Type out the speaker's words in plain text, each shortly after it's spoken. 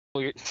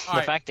The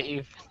Alright. fact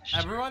that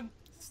Everyone,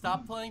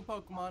 stop playing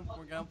Pokemon.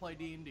 We're gonna play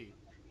D&D.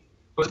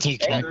 But you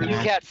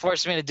can't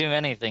force me to do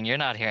anything. You're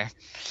not here.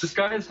 this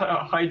guy is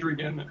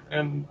Hydreigon,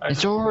 and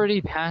It's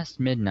already past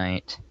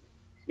midnight.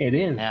 It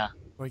is. Yeah.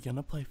 We're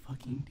gonna play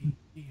fucking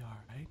D&D,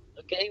 alright?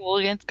 Okay,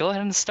 well, go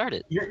ahead and start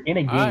it. You're in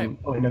a game. Alright.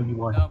 Oh, no, you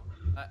won. Nope,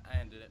 I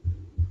ended it.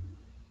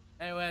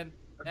 Anyway,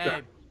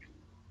 hey,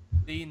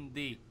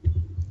 D&D.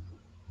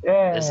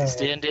 Yeah. Is this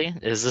D&D?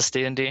 Is this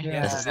D&D?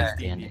 Yeah. This is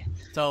D&D.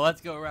 So let's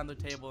go around the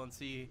table and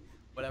see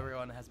what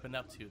everyone has been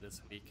up to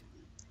this week.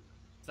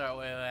 Start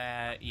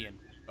with Ian.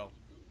 Go.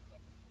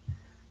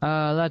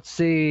 Let's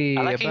see.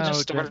 I like you about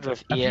just started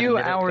with a Ian few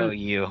and didn't go hours.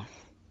 you.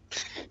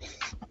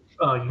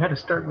 Oh, you had to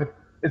start with.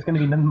 It's going to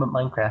be nothing but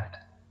Minecraft.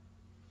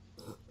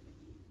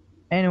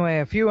 Anyway,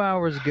 a few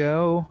hours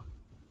ago,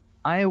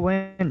 I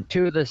went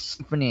to the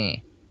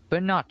symphony,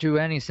 but not to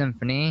any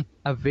symphony,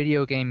 a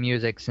video game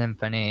music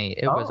symphony.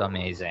 It was Oh.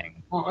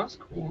 amazing. oh, that's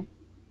cool.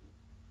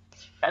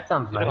 That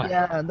sounds nice.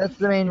 Yeah, that's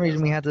the main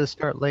reason we had to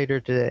start later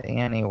today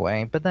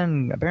anyway. But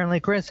then apparently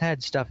Chris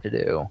had stuff to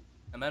do.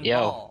 And then Yo.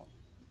 Paul.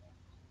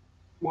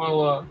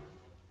 Well,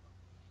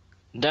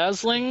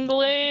 Dazzling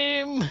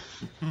Gleam!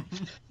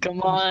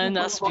 Come on,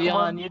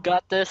 Espeon, you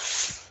got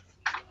this.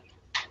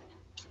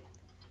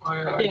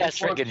 I Yeah,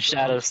 just friggin' watched,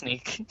 Shadow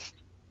Sneak.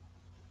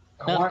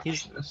 I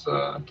watched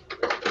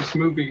this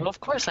movie. Well, of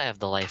course I have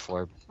the Life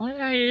Orb.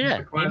 Yeah, yeah.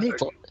 It's a classic.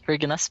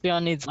 Friggin'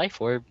 Espeon needs Life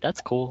Orb.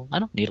 That's cool. I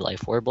don't need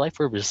Life Orb. Life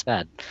Orb is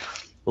bad.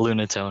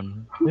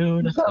 Lunatone. You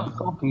sound Lunatone.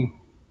 salty.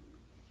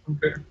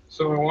 Okay,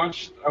 so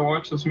I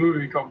watched this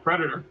movie called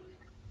Predator.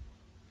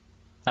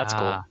 That's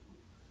cool. Ah.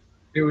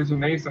 It was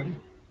amazing.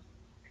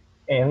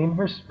 Alien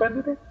vs.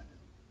 Predator?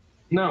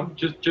 No,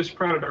 just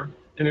Predator,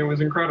 and it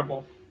was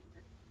incredible.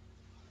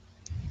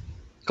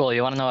 Cool,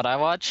 you wanna know what I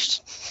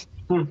watched?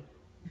 Hmm.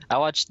 I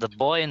watched The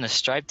Boy in the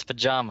Striped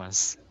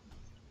Pajamas.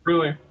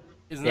 Really.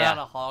 Isn't Yeah.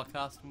 that a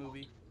Holocaust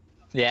movie?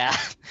 Yeah,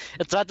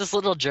 it's about this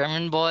little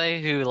German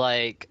boy who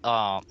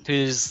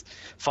whose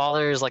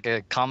father is like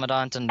a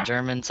commandant in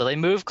German. So they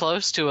move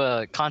close to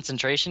a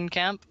concentration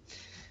camp,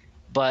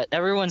 but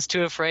everyone's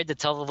too afraid to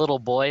tell the little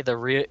boy the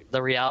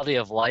reality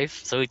of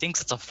life. So he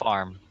thinks it's a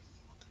farm.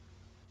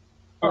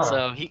 Oh,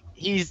 So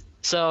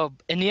so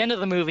in the end of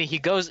the movie, he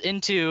goes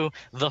into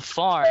the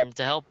farm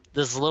to help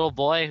this little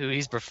boy who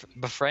he's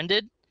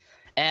befriended,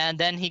 and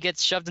then he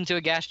gets shoved into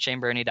a gas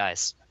chamber and he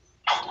dies.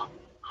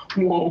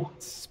 whoa.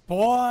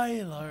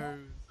 Spoilers!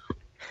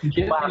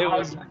 Yeah, Wow.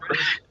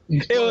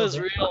 It was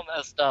real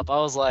messed up. I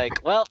was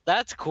like, well,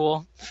 that's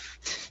cool.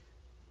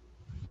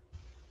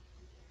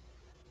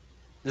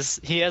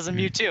 He has a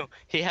Mewtwo.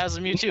 He has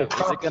a Mewtwo.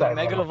 Is it gonna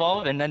Mega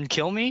Evolve and then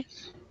kill me?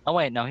 Oh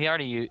wait, no, he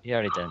already didn't do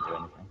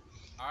anything.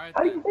 Alright,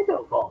 How do you think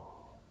it'll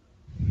fall?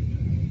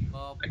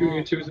 well, I can Paul,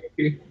 get two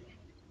Zuki.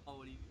 Paul,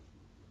 what do you...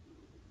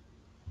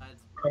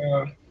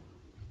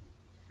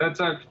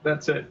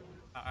 That's it.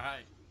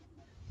 Alright.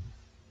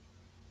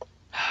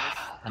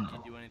 Did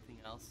you do anything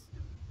else?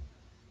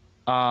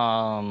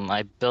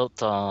 I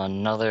built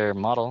another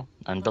model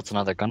and built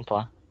another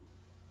gunpla.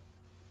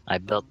 I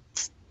built.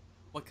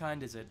 What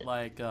kind is it?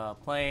 Like,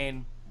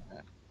 plane?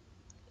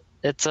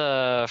 It's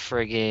a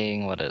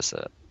frigging. What is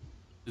it?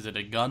 Is it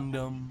a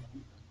Gundam?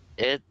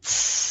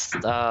 It's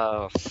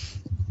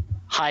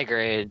high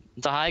grade.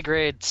 It's a high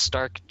grade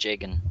Stark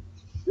Jagan.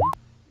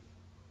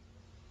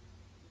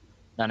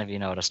 None of you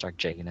know what a Stark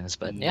Jagan is,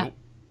 but yeah. Nope.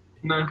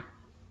 No.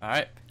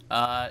 Alright.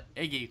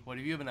 Iggy, what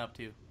have you been up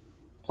to?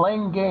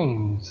 Playing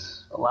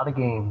games. A lot of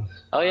games.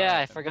 Oh yeah,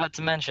 I forgot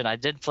to mention I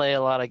did play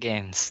a lot of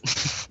games.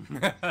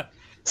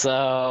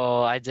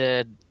 So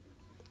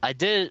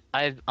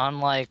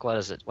unlike what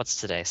is it? What's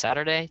today?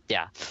 Saturday?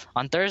 Yeah.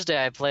 On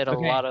Thursday I played a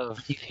Okay. lot of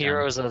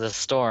Heroes of the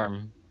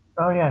Storm.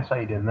 Oh, yeah, I saw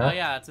you did Oh that.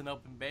 yeah, it's an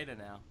open beta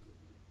now.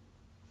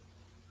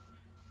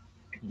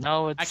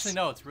 No, it's Actually,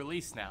 no, it's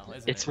released now,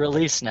 isn't it? it's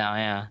released now,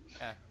 yeah.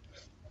 Yeah.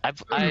 I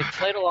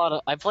played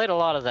a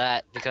lot of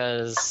that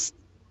because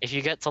if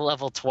you get to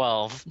level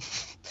 12,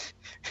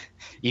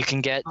 you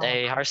can get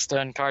a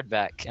Hearthstone card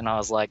back, and I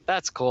was like,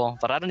 that's cool,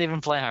 but I don't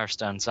even play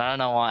Hearthstone, so I don't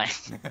know why.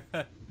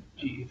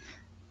 Jeez.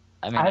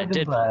 I mean, I I've been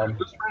did. I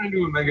was trying to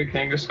do a Mega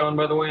Kangaskhan,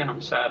 by the way, and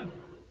I'm sad.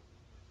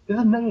 This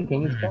is Mega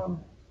Kangaskhan.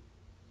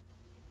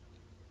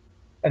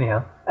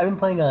 Anyhow, I've been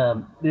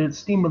playing,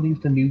 Steam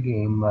released a new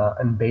game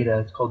in beta.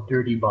 It's called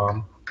Dirty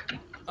Bomb.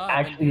 Oh,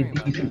 I've been hearing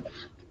about that.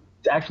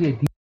 It's actually a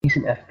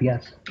decent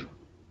FPS.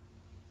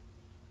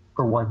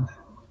 For once.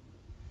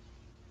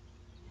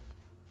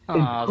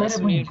 Aw, this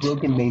Incredibly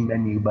broken main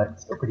menu, but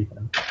still pretty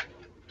fun.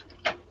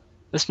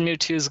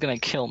 Mewtwo is gonna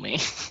kill me.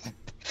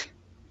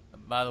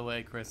 By the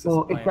way, Chris is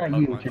Well, playing it's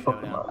not you, Pokemon it's your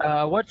Showdown.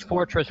 Pokemon. What's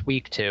Fortress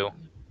Week 2?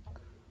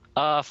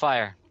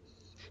 Fire.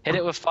 Hit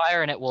it with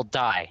fire and it will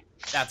die.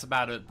 That's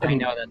about it. I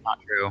know that's not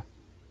true.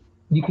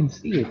 You can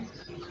see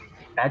its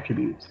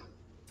attributes.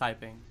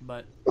 Typing,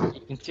 but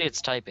You can see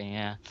it's typing,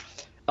 yeah.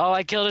 Oh,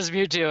 I killed his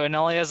Mewtwo and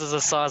all he has is a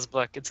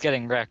Sawsbuck. It's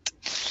getting wrecked.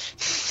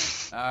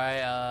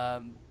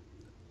 alright.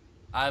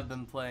 I've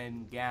been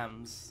playing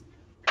Gams.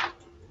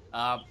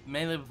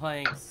 Mainly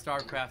playing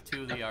StarCraft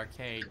 2, the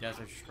arcade,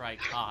 Desert Strike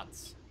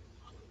HOTS.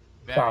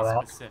 Saw Very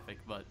that. specific,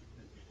 but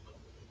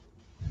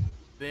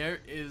there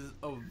is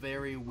a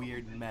very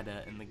weird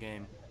meta in the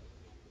game.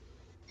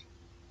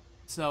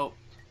 So,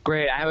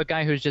 Great. I have a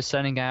guy who's just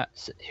setting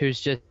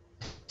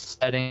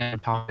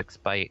toxic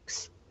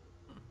spikes.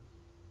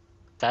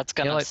 That's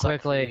gonna Kill it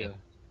suck for quickly. you.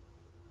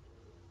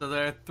 so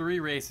there are 3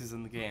 races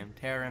in the game: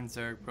 Terran,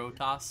 Zerg,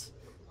 Protoss,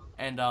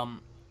 and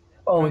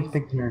Always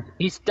pick Zerg.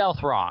 He's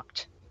stealth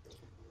rocked.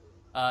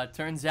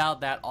 turns out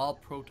that all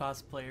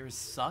Protoss players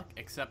suck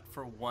except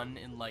for one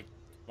in like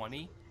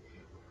 20.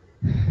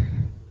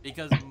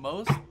 Because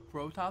most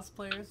Protoss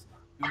players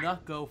do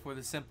not go for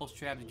the simple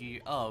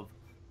strategy of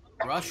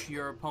rush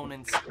your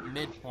opponent's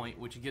midpoint,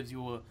 which gives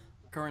you a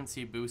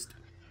currency boost,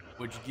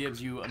 which gives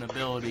you an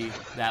ability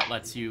that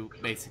lets you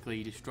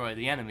basically destroy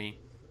the enemy.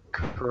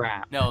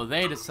 Crap. No,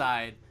 they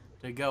decide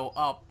to go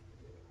up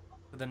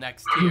to the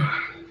next tier,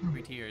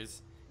 3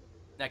 tiers.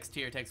 Next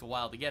tier takes a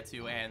while to get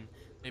to, and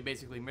they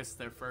basically miss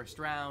their first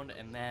round,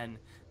 and then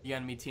the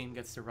enemy team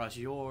gets to rush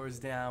yours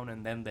down,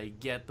 and then they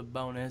get the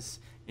bonus,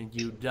 and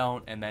you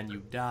don't, and then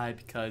you die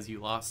because you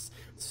lost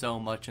so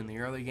much in the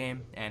early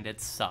game, and it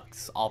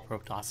sucks. All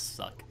Protoss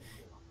suck.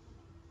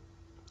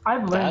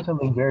 I've learned That-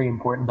 something very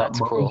important about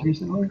that's MOBAs cruel.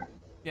 recently.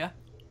 Yeah?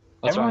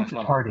 What's wrong?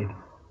 Everyone's retarded.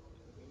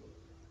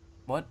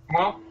 What?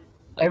 Well,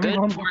 A good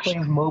Everyone who portion-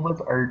 plays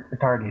MOBAs are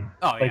retarded.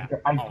 Oh, Like yeah.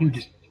 their IQ always.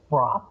 just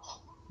drops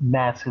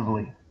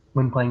massively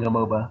when playing a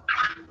MOBA.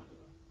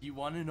 You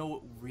want to know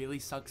what really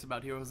sucks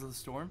about Heroes of the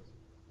Storm?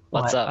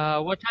 What's What?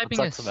 up? What typing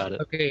sucks is about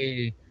it?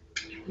 Okay.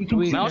 You can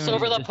we- see Mouse no,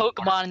 over the just-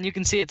 Pokemon and you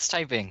can see it's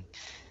typing.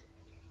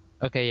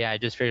 Okay, yeah, I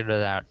just figured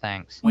it out.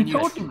 Thanks. When we you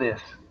told you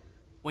this.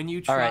 when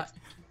you try Alright.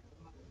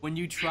 when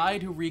you try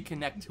to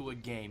reconnect to a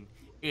game,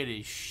 it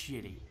is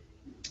shitty.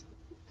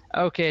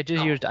 Okay, it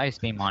just used Ice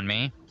Beam on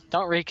me.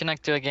 Don't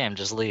reconnect to a game,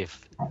 just leave.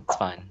 It's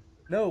fine.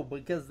 No,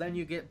 because then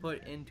you get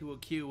put into a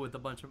queue with a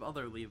bunch of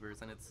other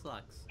levers, and it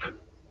sucks.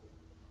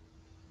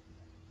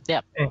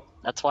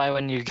 That's why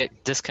when you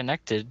get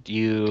disconnected,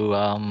 you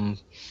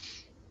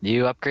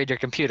upgrade your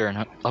computer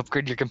and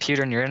upgrade your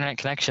computer and your internet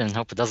connection and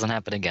hope it doesn't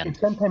happen again. It's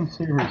sometimes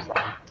server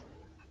side.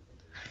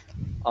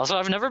 Also,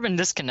 I've never been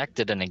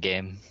disconnected in a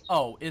game.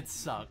 Oh, it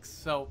sucks.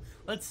 So,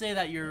 let's say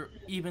that you're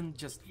even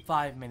just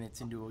 5 minutes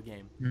into a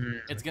game.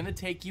 It's gonna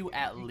take you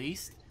at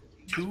least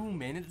 2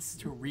 minutes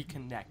to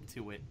reconnect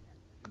to it.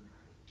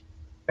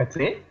 That's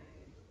it?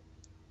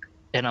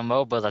 In a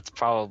MOBA,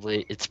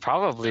 it's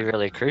probably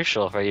really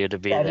crucial for you to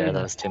be That there is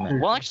those 2 minutes.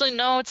 crucial. Well, actually,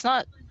 no, it's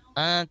not.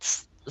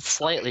 It's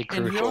slightly In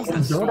crucial. Heroes In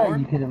of the Dota, Storm,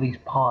 you can at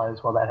least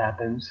pause while that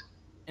happens.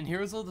 in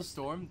Heroes of the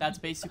Storm, that's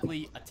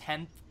basically a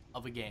tenth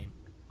of a game.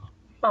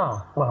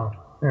 Oh, well,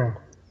 yeah.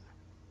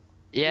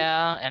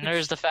 Yeah, and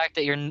there's the fact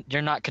that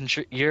you're not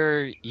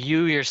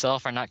you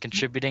yourself are not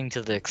contributing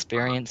to the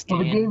experience. Well,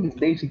 the gained. game is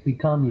basically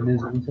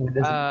communism, so it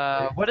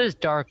doesn't. What is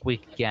Dark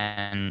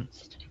Weekend?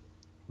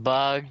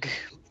 Bug,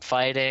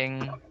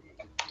 fighting,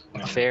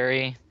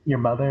 fairy. Your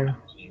mother?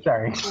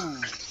 Sorry.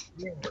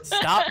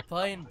 Stop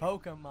playing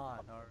Pokemon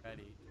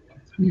already.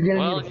 You're gonna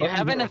Well, need a you phone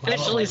haven't bill.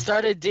 officially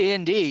started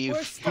D&D.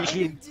 We're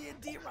starting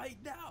D&D right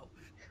now.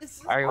 This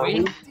is Are we?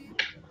 D&D.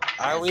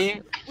 Are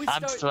we? We I'm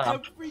start still-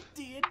 every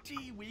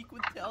D&D week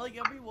with telling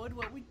everyone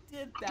what we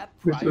did that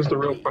this is the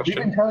real Friday. We've been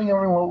question. telling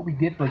everyone what we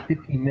did for like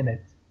 15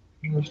 minutes.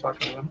 Let's talk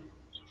to them.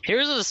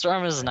 Heroes of the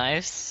Storm is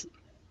nice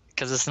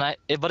because it's not,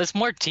 but it's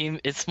more team.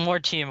 It's more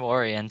team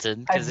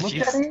oriented. I Because if looked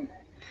you at it.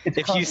 It's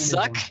if you communism.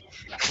 suck,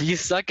 if you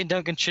suck and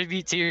don't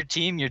contribute to your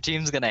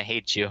team's gonna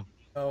hate you.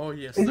 Oh,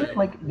 yes. Is it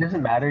like,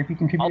 doesn't matter if you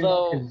contribute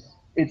Although- because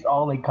it's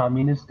all like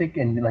communistic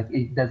and like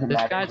it doesn't This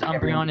matter. guy's if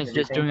everyone Umbreon does is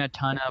just everything? doing a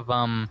ton of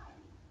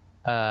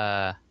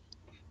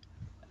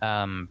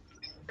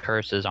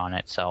curses on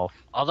itself.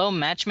 Although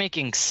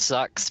matchmaking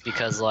sucks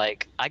because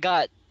like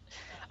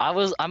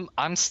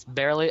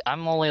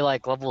I'm only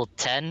like level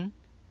 10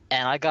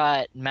 and I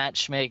got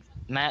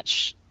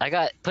I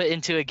got put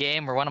into a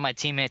game where one of my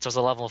teammates was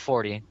a level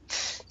 40.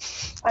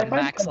 I The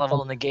find max it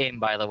level in the game,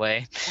 by the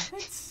way.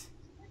 What?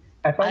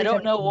 I, find I it don't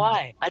kind know of-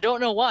 why. I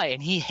don't know why,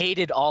 and he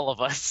hated all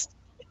of us.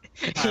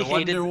 I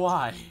wonder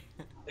why.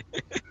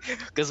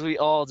 Because we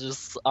all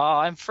just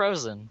I'm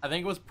frozen. I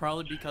think it was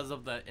probably because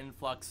of the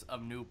influx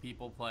of new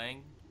people playing.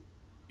 due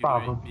to it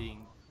Probably.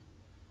 being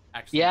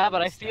actually Yeah, but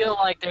I released feel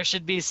now. like there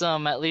should be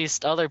some at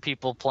least other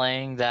people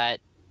playing that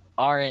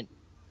aren't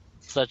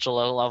such a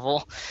low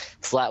level,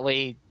 so that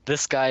way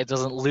this guy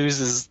doesn't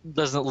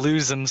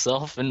lose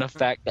himself in the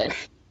fact that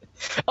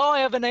I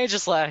have an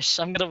Aegislash,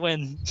 I'm gonna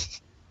win.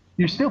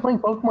 You're still playing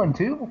Pokemon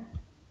too?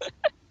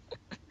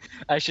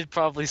 I should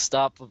probably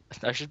stop.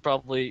 I should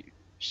probably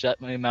shut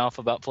my mouth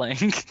about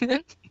playing.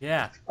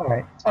 Yeah.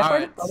 Alright.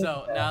 Alright,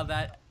 so now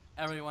that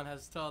everyone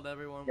has told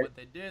everyone what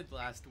they did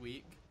last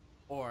week,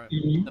 or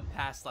Mhm. the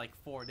past like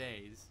 4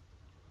 days,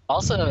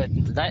 Also,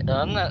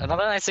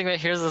 another nice thing about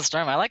Heroes of the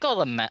Storm, I like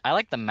all I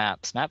like the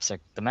maps.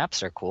 The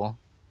maps are cool.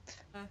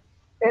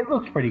 It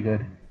looks pretty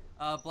good.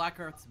 Black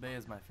Earth's Bay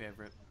is my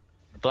favorite.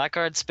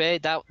 Blackguard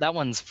Spade, that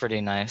one's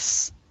pretty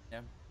nice.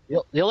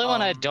 The only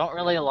one I Um, don't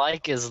really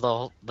like is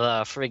the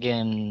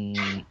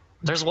friggin'.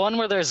 There's one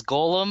where there's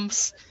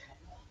golems,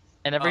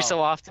 and every so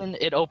Oh. often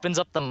it opens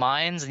up the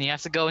mines, and you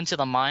have to go into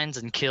the mines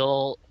and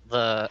kill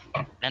the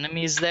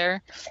enemies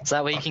there, so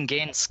that way you can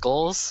gain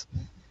skulls.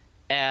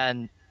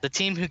 And the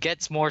team who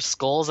gets more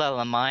skulls out of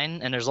the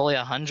mine, and there's only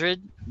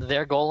 100,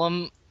 their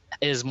golem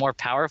is more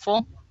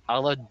powerful.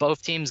 Although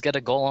both teams get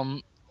a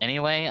golem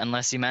anyway,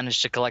 unless you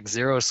manage to collect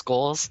 0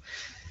 skulls.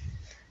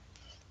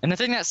 And the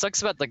thing that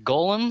sucks about the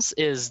golems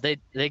is they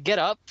get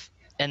up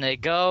and they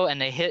go and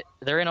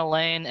they're in a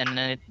lane and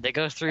then they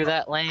go through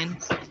that lane,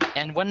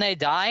 and when they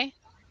die,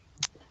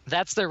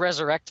 that's their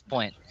resurrect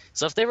point.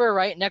 So if they were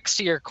right next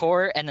to your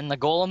core and then the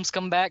golems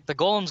come back, the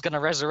golem's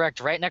gonna resurrect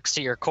right next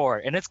to your core,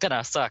 and it's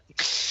gonna suck.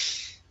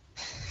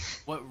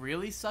 What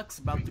really sucks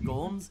about the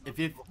golems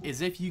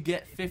is if you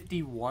get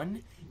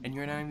 51 and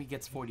your enemy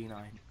gets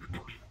 49.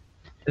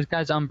 This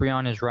guy's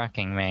Umbreon is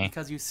wrecking me.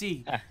 Because you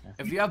see,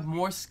 if you have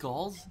more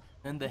skulls,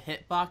 then the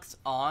hitbox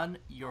on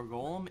your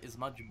golem is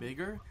much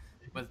bigger,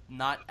 but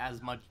not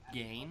as much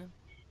gain.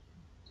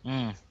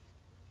 Mm.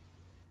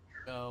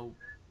 So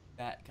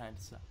that kind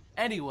of sucks.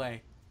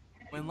 Anyway,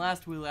 when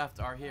last we left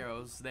our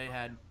heroes, they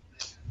had,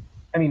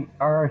 I mean,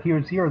 are our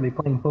heroes here or are they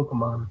playing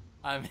Pokemon?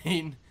 I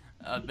mean,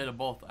 a bit of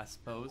both, I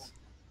suppose.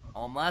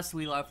 Last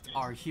we left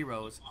our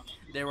heroes,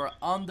 they were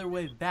on their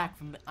way back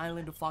from the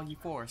island of Foggy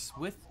Forest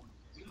with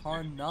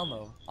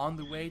Carnalo on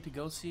the way to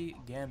go see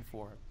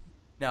Ganfor.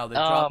 Now they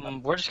dropped.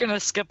 We're just gonna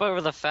skip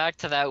over the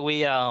fact that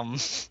we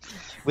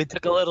we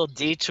took a little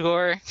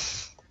detour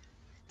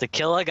to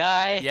kill a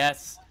guy.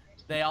 Yes,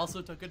 they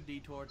also took a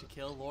detour to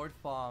kill Lord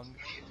Fong,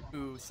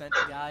 who sent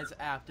guys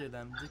after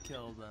them to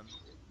kill them.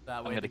 That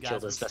I'm way gonna the kill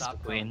guys would this Vespa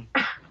stop Queen.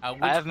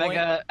 coming. I have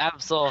Mega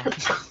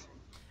Absol.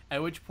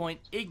 At which point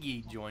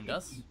Iggy joined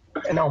us.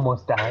 And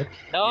almost died.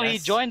 No, he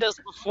Yes. joined us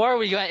before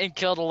we went and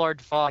killed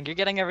Lord Fong. You're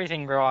getting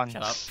everything wrong.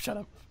 Shut up, shut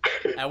up.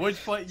 At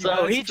which point you So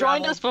guys he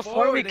joined us traveled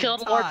before we forward in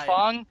killed Lord time.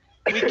 Fong.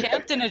 We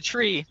camped in a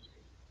tree,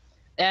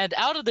 and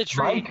out of the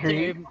tree My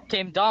tree?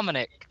 came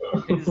Dominic,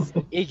 who's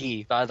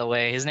Iggy, by the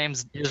way. His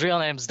real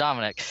name's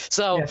Dominic.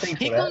 So Yeah, thanks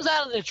he for that. comes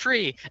out of the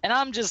tree, and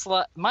I'm just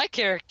like, my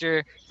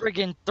character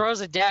friggin'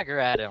 throws a dagger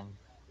at him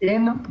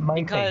In my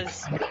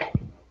because face.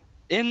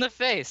 in the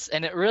face,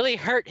 and it really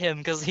hurt him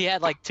because he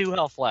had like 2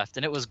 health left,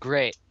 and it was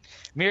great.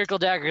 Miracle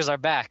daggers are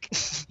back.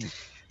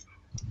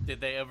 Did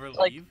they ever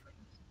Like- leave?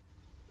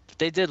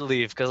 They did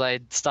leave because I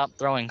stopped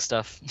throwing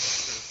stuff.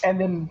 And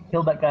then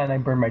killed that guy and I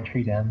burned my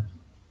tree down.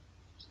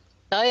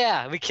 Oh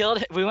yeah,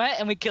 we went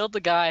and we killed the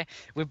guy.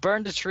 We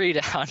burned the tree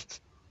down.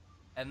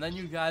 And then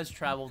you guys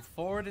traveled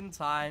forward in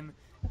time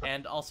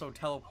and also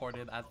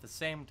teleported at the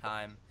same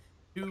time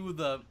to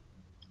the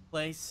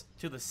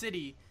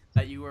city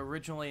that you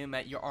originally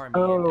met your army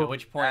in. Oh. At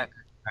which point,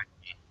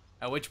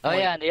 Oh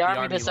yeah, and the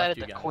army left decided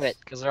you to guys. quit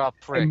because they're all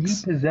And you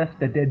pricks.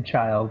 possessed a dead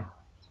child.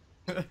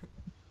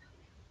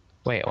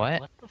 Wait, what?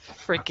 What the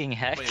freaking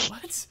heck? Wait,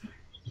 what?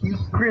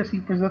 Chris,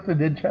 you possessed a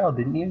dead child,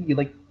 didn't you? You,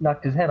 like,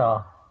 knocked his head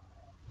off.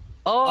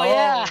 Oh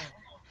yeah,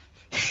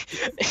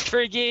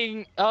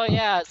 freaking. Oh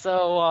yeah.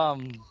 So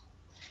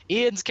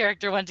Ian's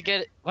character went to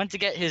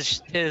get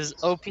his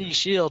OP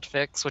shield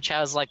fix, which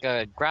has like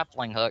a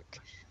grappling hook,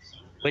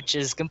 which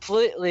is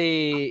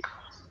completely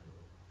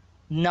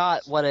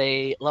not what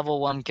a level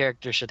 1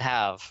 character should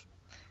have.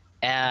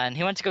 And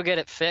he went to go get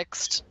it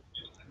fixed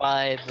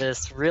by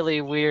this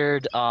really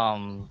weird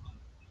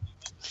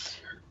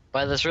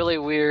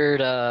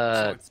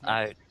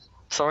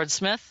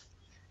swordsmith.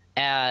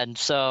 And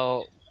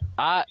so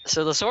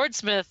the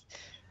swordsmith,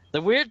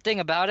 the weird thing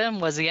about him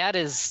was he had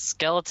his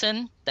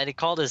skeleton that he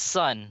called his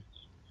son,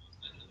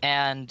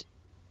 and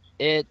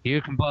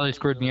You completely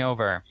screwed me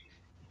over.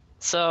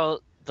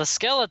 so the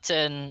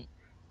skeleton,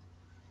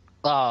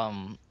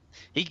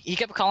 he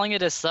kept calling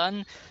it his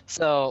son.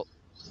 So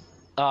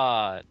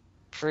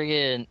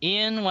friggin'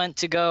 Ian went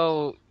to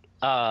go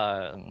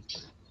friggin'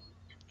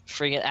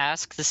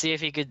 ask to see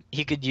if he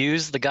could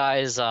use the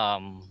guy's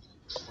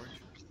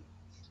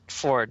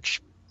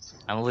forge.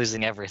 I'm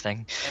losing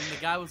everything. And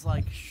the guy was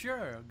like,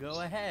 "Sure,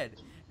 go ahead."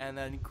 And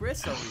then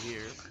Chris over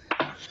here.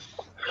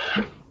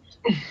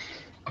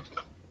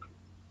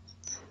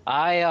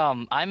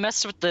 I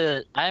messed with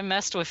the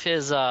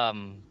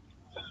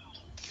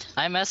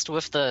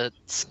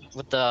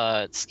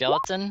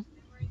skeleton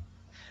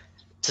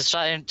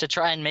to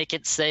try and make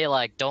it say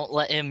like don't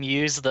let him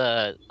use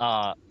the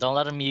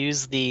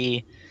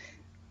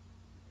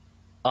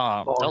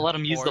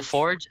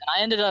forge. And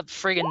I ended up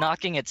friggin'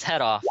 knocking its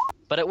head off,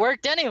 but it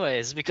worked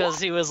anyways because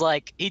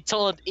he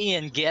told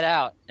Ian get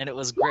out, and it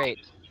was great.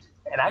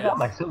 And I got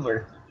my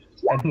silver.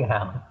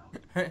 Anyhow.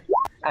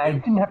 I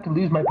didn't have to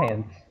lose my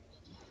pants.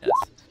 Yes,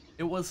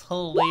 it was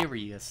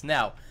hilarious.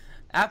 Now,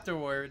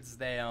 afterwards,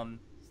 they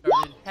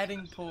started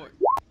heading toward.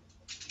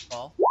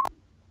 Well,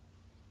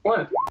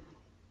 What?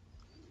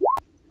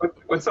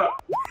 What's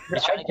up? You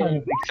trying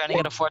to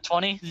get a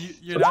 420?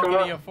 you're not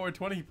getting a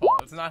 420, Paul.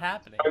 It's not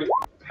happening.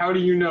 How do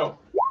you know?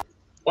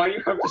 Why do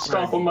you have to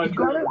stomp on my You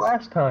got it dreams?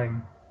 last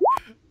time.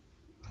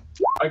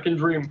 I can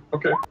dream.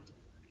 Okay.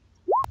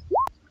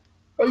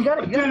 Oh, you got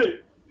it. I You got did it.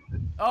 it!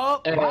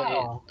 Oh, Hey,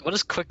 Wow. what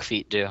does quick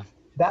feet do?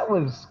 That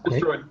was quick.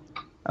 Destroyed.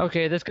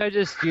 Okay, this guy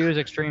just used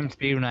extreme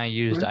speed when I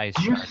used ice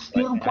You're charge.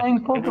 still playing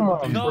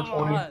Pokemon. come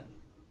 420. on.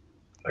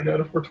 I got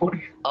it for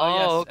 20. Oh,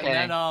 yes. okay.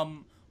 And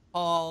then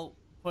Paul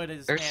put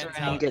his hands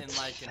Ursaring out in gets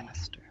faster.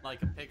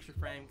 like a picture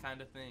frame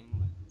kind of thing,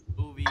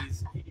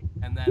 movies,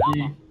 and then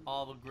Yeah. a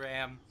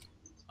hologram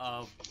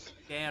of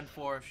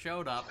Ganfor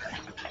showed up,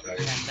 and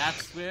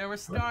that's where we're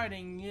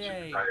starting.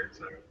 Yay! I'm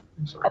sorry.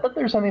 I thought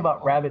there was something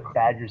about rabbit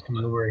badgers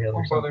coming over a hill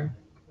or Don't something.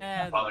 bother.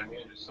 And Don't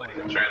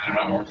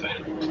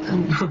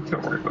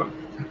worry about it.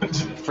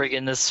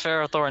 Friggin' this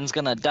Ferrothorn's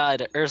gonna die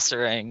to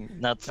Ursaring.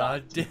 That's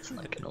God not damn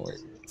not it. gonna work.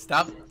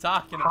 Stop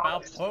talking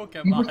about You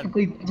must have Pokemon.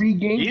 played 3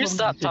 games. You while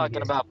stop sitting talking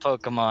here. about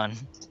Pokemon.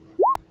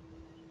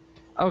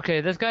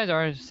 Okay, this guy's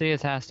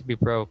Arceus has to be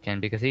broken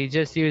because he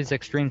just used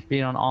extreme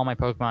speed on all my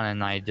Pokemon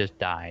and I just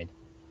died.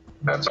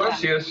 That's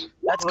Arceus.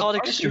 That's Well, called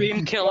Arceus Extreme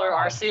is Killer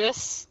God.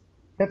 Arceus.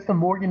 That's the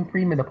Morgan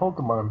Freeman of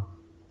Pokemon.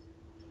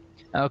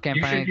 Okay, I'm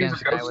You playing should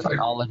use against a a guy ghost with an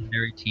type.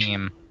 all-legendary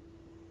team.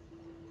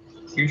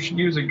 You should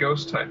use a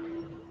ghost type.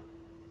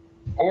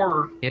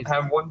 Or Yes.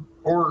 have one,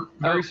 or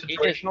very Oh,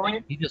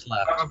 situationally, he just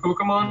left. have a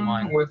Pokemon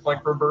Mine. with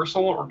like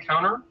reversal or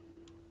counter,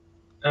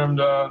 and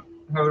have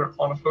it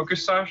on a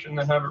focus sash, and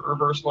then have it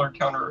reversal or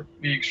counter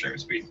the extreme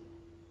speed.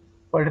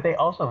 Or do they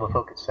also have a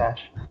focus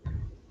sash?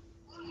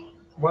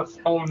 What?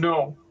 Oh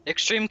no.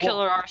 Extreme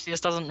Killer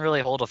Arceus doesn't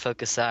really hold a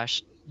focus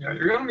sash. Yeah,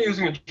 you're gonna be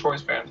using a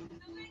choice band.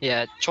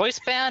 Yeah, choice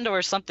band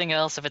or something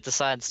else if it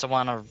decides to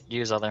want to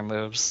use other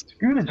moves.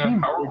 Screw the Yeah,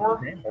 team. Power it's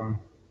Orb? random.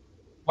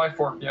 Life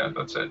Orb, yeah,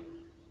 that's it.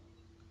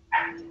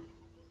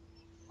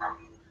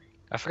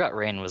 I forgot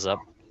Rain was up.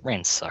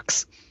 Rain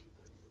sucks.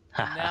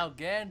 And now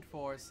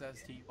Ganfor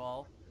says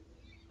T-Ball.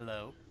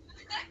 Hello.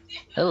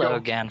 Hello, Yo.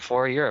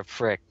 Ganfor, you're a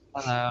prick.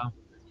 Hello.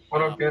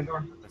 What up,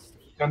 Gandor?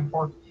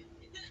 Gun4?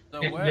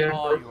 So Yeah, where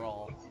are Ganfor. you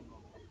all?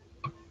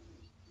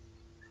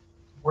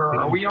 Where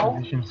are we all?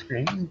 Transition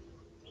screen.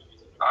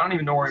 I don't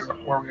even know where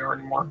we are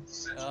anymore.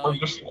 We're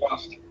just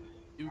lost.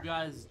 You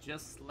guys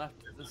just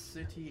left the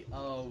city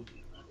of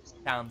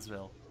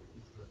Townsville.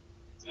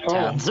 Oh,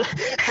 Towns.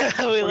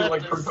 We left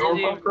like the for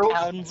city of Powerpuff Girls?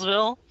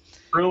 Townsville.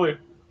 really?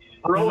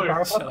 Really?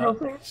 Powerpuff Girls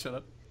there? Shut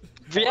up.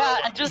 Yeah,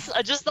 I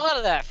just thought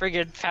of that.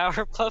 Friggin'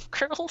 Powerpuff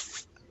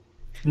Girls.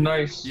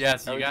 Nice.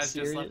 Yes, Are you you guys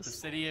just left the serious?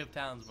 city of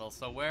Townsville.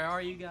 So where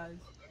are you guys?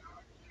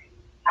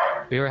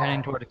 We were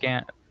heading toward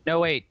Gan. No,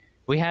 wait.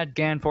 We had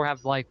Gan4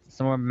 have like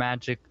some more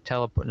magic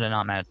teleport.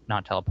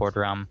 Not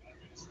teleporter.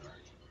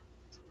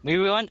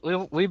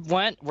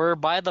 We're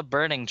by the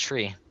burning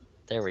tree.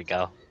 There we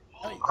go.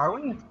 Are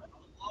we?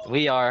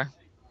 We are.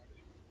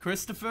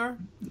 Christopher,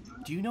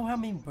 do you know how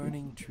many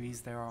burning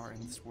trees there are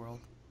in this world?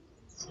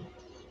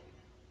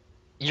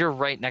 You're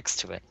right next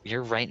to it.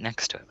 You're right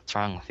next to it. What's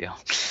wrong with you?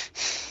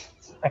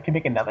 I can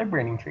make another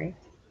burning tree.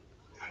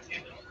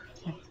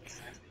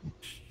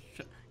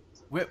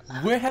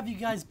 Where have you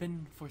guys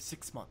been for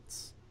 6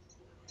 months?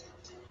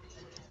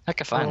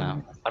 Heck if I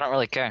know. I don't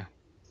really care.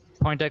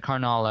 Point at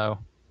Carnalo.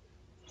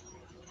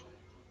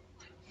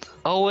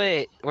 Oh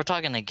wait, we're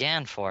talking to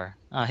Ganfor.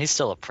 Oh, he's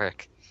still a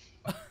prick.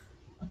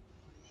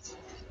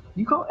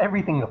 You call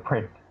everything a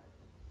prick.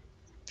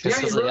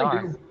 Just Yeah, as you they really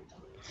are. do.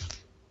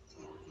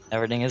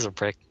 Everything is a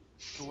prick.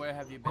 So where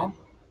have you been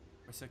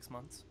for 6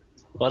 months?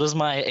 What is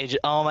my age?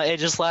 Oh, my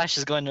Aegis Slash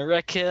is going to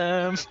wreck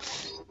him.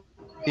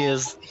 He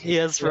has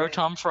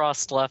Rotom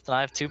Frost left, and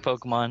I have 2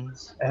 Pokemon.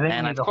 I think And we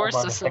of need to hold course,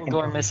 on the a second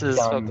Silgor till misses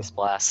he's done. Focus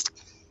Blast.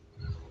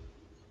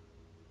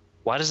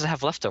 Why does it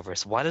have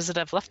leftovers? Why does it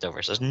have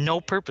leftovers? There's no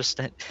purpose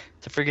to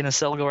friggin' a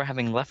Silgor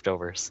having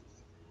leftovers.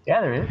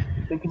 Yeah, there is.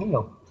 They can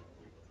heal.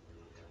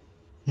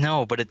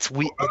 No, but its By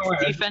the way, I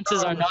just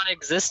defenses are found-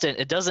 non-existent.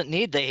 It doesn't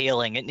need the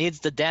healing. It needs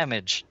the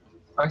damage.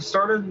 I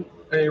started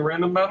a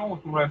random battle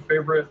with my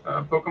favorite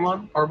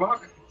Pokemon,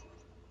 Arbok.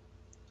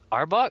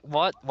 Arbok?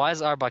 What? Why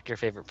is Arbok your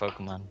favorite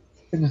Pokemon?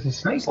 There's a I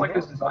snake. just like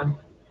his design.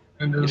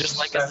 And his just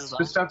like his stats.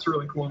 His stats are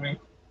really cool to me.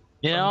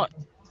 You know,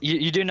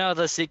 you do know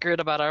the secret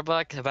about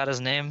Arbok, about his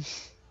name?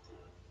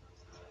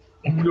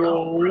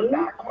 No.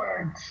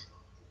 Backwards.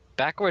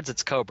 Backwards,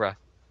 it's Cobra.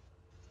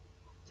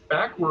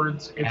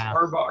 Backwards, it's Yeah.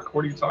 Arbok.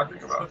 What are you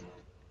talking about?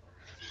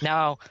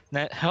 Now,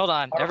 hold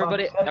on. Arbok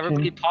Everybody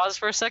section. pause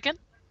for a second.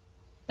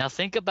 Now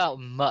think about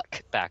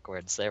Muck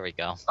backwards. There we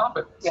go. Stop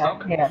it. Yeah,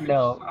 Stop it. yeah, Please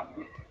no. stop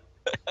it.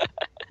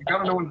 You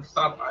gotta know when to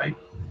stop, right?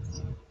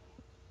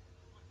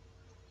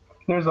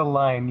 There's a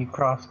line. You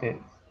crossed it.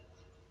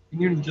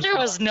 You need to just There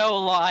was no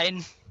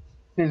line.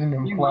 There's an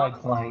implied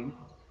lost. line.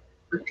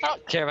 I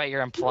don't care about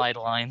your implied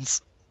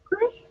lines.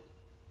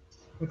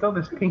 With all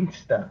this pink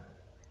stuff.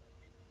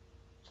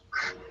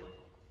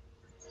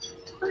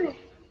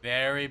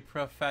 Very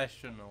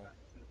professional.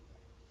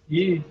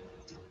 Yeah.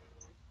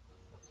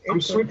 I'm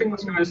It's a sweeping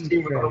this guy's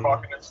team with trade.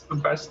 Arbok, and it's the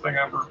best thing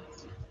ever.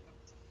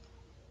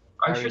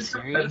 I Are you should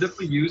serious?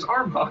 competitively use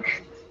Arbok.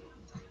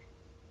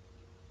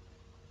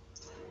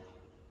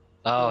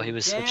 Oh, he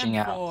was switching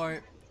out.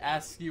 Ganfor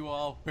asks you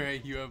all where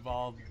you have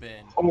all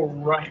been. Oh,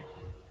 right.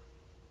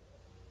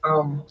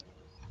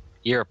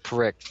 You're a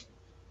prick.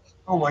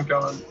 Oh my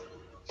god.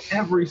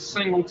 Every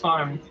single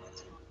time.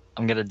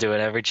 I'm gonna do it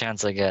every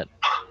chance I get.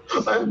 I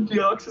have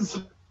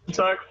Deoxys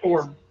attack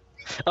form.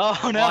 Oh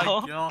My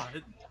no!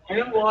 God.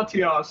 And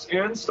Latias,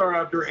 and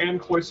Staraptor, and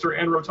Cloyster,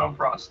 and Rotom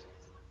Frost.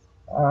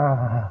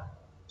 Ah.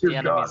 The Dear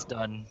enemy's God.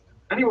 done.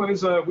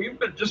 Anyways,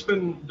 just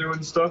been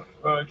doing stuff.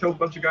 Killed a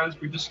bunch of guys.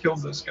 We just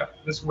killed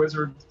this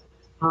wizard,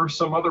 for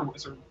some other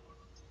wizard.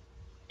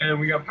 And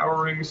we got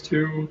power rings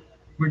too.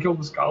 We killed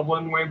this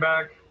goblin way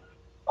back.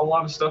 A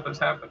lot of stuff has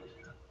happened.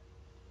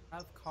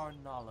 Have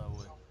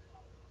Carnalo.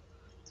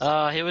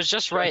 He was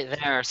just right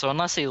there, so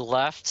unless he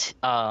left,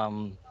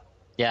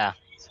 yeah.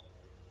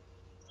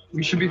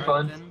 We should be Alright,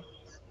 fine. then.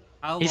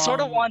 How He sort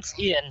of long- wants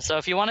Ian, so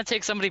if you want to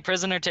take somebody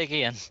prisoner, take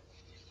Ian.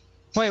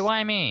 Wait,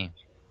 why me?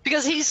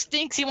 Because he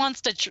thinks he wants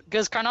to,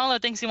 because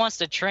Carnalo thinks he wants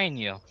to train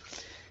you.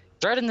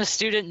 Threaten the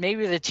student,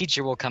 maybe the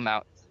teacher will come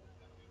out.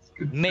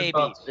 Good Maybe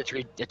thoughts.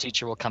 the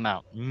teacher will come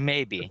out.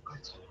 Maybe.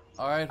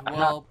 Alright, I'm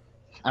well,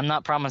 I'm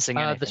not promising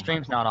anything. The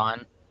stream's not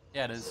on.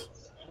 yeah, it is.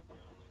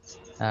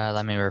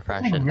 Let me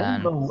refresh It's it really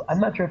then. low. I'm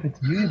not sure if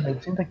it's you, but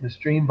it seems like the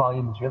stream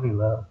volume is really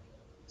low.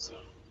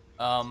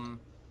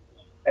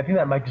 I think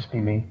that might just be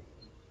me.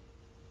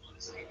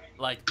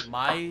 Like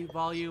my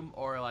volume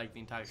or like the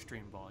entire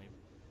stream volume?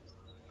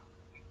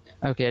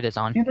 Okay, it is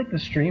on. It seems like the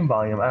stream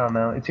volume. I don't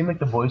know. It seemed like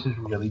the voices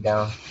were really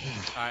down.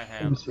 I Let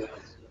have. me see.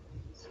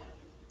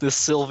 The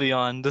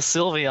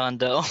Sylveon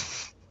though.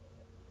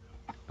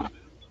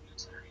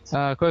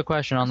 Quick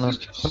question on the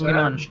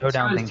Pokemon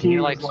Showdown thing. Can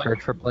you like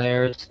search for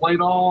players?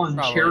 Lightall and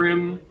Probably.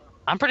 Cheerium.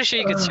 I'm pretty sure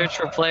you could search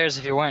for players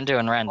if you weren't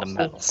doing random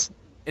battles.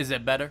 Is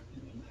it better?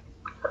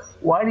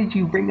 Why did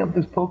you bring up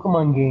this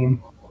Pokemon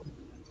game?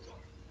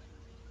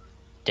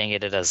 Dang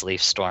it, it has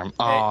Leaf Storm.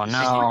 Oh Hey,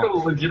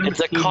 no. legitimate It's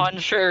a team.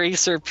 contrary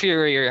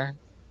superior.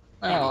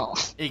 Oh.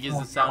 Iggy,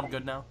 does it sound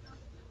good now?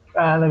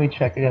 Let me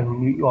check. I gotta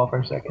mute you all for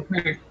a second.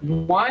 Okay,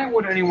 why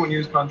would anyone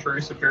use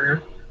Contrary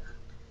Superior?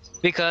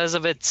 Because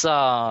of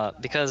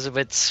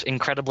its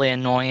incredibly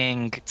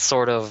annoying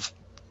sort of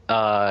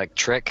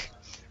trick.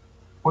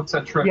 What's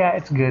that trick? Yeah,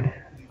 it's good.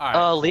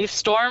 Alright. Leaf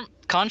Storm,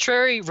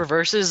 contrary,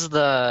 reverses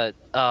the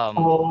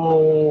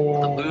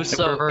Oh. boost. It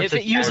So if reverses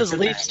it uses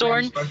special Leaf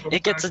Storm, special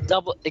it gets attack.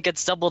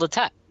 doubled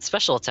attack,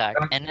 special attack,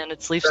 and then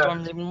its Leaf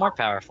Storm is even more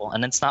powerful,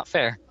 and it's not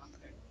fair.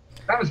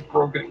 That is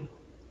broken.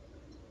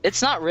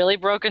 It's not really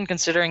broken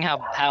considering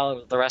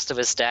how the rest of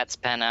his stats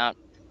pan out.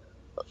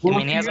 Well, I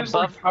mean, if he you has a use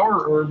buff. like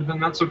Power Herb, then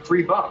that's a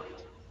free buff.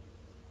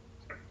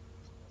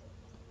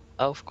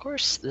 Of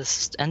course,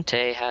 this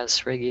Entei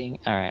has rigging.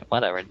 Alright,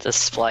 whatever.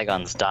 This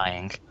Flygon's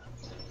dying.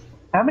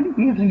 How many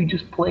games have you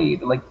just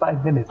played in like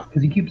 5 minutes?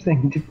 Because you keep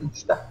saying different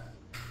stuff.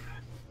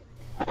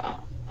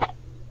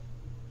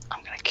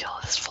 I'm gonna kill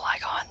this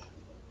Flygon.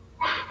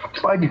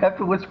 Why do you have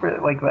to whisper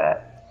it like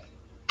that?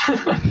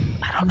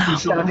 I don't know. It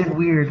sounded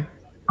weird.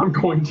 I'm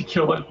going to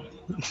kill it.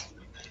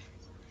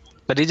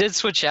 But he did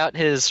switch out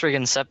his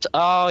friggin' Sept.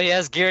 Oh, he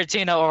has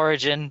Giratina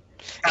Origin.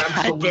 God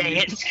Absolutely dang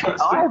it. disgusting.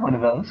 Oh, I have one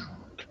of those.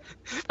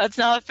 That's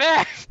not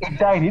fair. It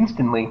died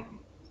instantly.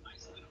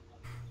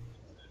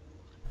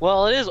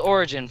 Well, it is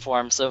Origin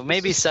form, so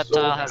maybe This is so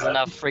Sceptile has bad.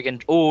 enough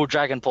friggin'. Ooh,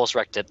 Dragon Pulse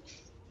wrecked it.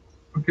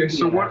 Okay,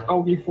 so Yeah. what?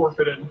 Oh, he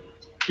forfeited.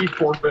 He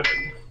forfeited.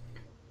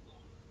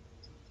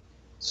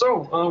 So,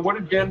 what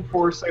did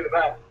Ganfor say to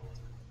that?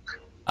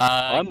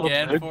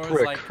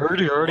 Ganfor's like,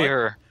 Hurdy, hurdy,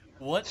 her.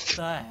 what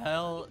the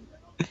hell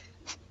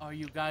are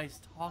you guys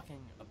talking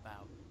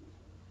about?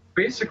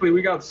 Basically,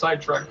 we got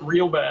sidetracked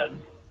real bad.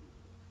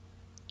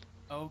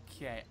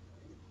 Okay,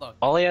 look.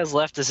 All he has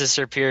left is his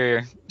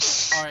superior.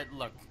 Alright,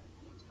 look.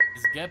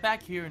 Just get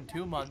back here in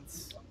 2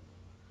 months,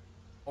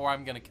 or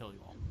I'm gonna kill you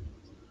all.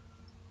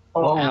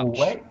 Oh, Ouch.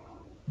 what?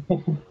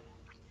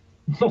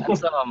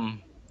 That's that's Uh,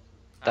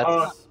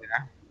 not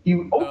fair.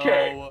 You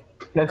Okay.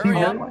 So, That's hurry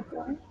you up. like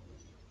that?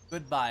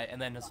 goodbye, and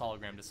then his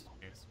hologram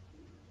disappears.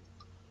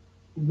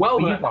 Well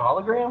We then. have a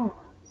hologram?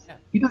 Yeah.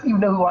 He doesn't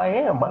even know who I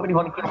am. Why would he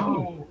want to kill me?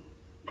 Oh.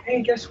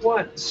 Hey, guess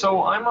what?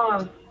 So I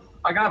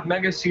got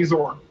Mega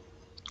Caesar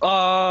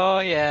Oh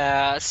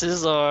yeah,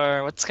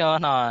 Scizor, what's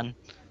going on?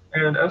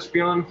 and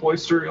Espeon,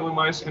 Cloyster,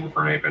 Illumise,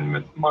 Infernape,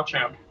 and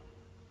Machamp.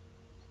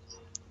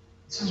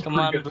 This is Come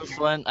on, pretty good.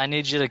 Bouffalant, I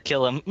need you to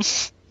kill him.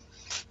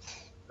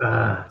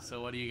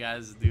 So what do you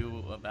guys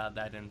do about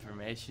that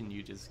information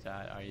you just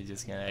got? Are you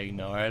just gonna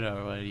ignore it,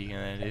 or what are you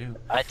gonna do?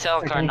 I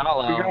tell We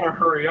Carnalo. gotta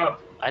hurry up.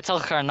 I tell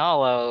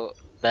Carnalo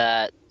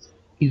that.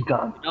 He's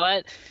gone. You know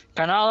what?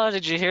 Carnalo,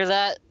 did you hear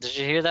that? Did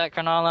you hear that,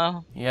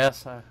 Carnalo?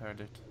 Yes, I heard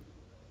it.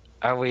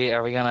 Are we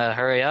gonna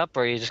hurry up,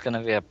 or are you just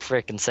gonna be a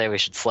prick and say we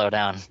should slow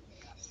down?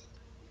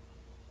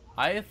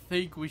 I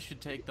think we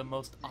should take the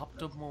most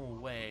optimal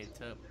way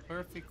to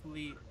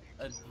perfectly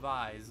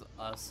advise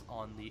us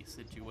on the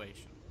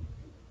situation.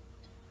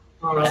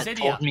 Alright. That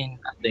Told me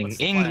nothing. What's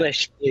the plan?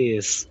 English,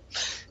 please.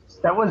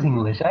 That was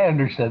English. I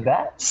understood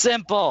that.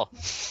 Simple.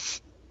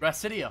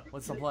 Racidia,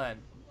 what's the plan?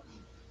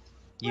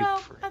 You well,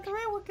 prick. at the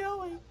rate we're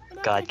going, we're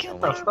not God gonna kill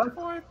get me. there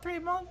for 3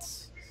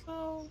 months,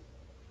 so...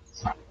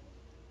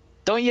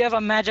 Don't you have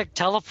a magic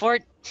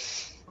teleport?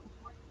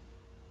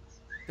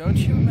 Don't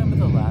you remember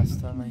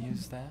last time I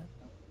used that?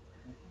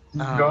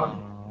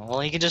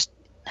 Well, you can just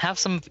have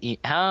some eat.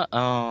 How? Oh,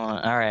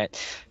 all right.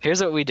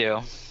 Here's what we do.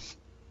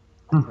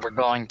 We're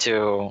going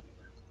to.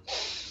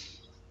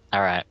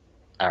 All right.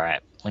 All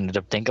right. We need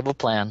to think of a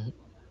plan.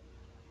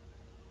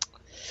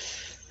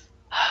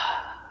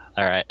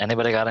 All right.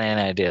 Anybody got any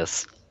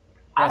ideas?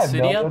 I have no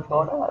idea Gracidia? what's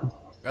going on.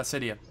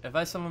 Gracidia, if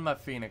I summon my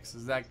Phoenix,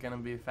 is that gonna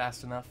be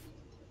fast enough?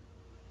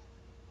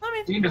 I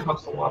mean, You just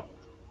hustle up.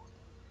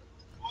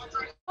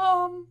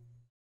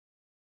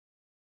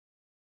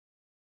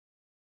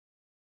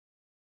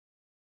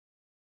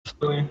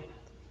 Really.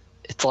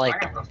 It's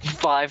like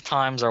 5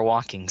 times our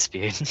walking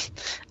speed,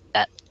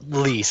 at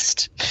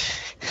least.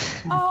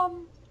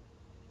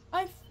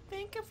 I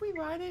think if we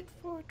ride it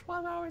for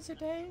 12 hours a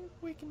day,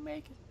 we can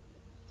make it.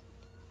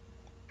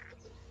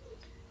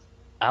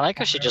 I like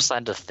how she just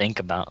had to think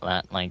about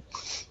that. Like,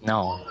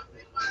 no.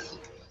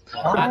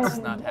 Well, that's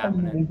not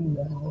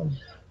happening.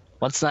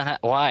 What's not?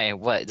 Why?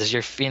 What? Does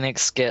your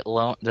Phoenix get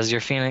low? Does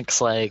your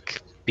Phoenix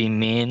like be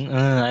mean?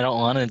 I don't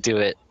want to do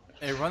it.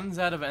 It runs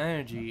out of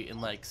energy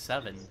in like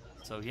 7,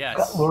 so Got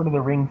yes. Lord of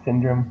the Rings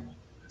syndrome.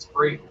 It's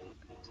great.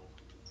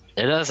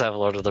 It does have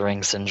Lord of the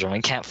Rings syndrome.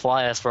 It can't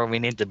fly us where we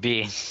need to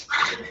be.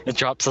 It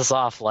drops us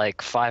off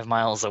like 5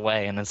 miles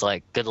away, and it's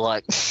like, good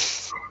luck.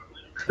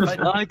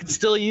 I can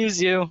still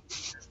use you.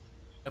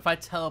 If I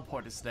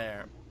teleport us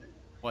there,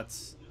 what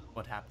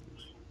happens?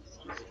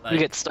 We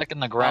get stuck in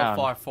the ground.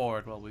 How far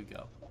forward will we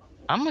go?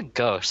 I'm a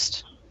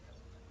ghost.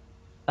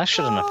 That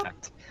shouldn't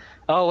affect.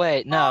 Oh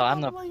wait, no,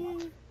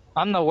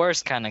 I'm the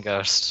worst kind of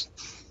ghost.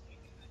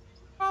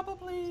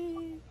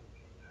 Probably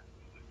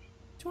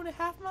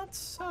 2.5 months,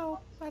 so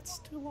that's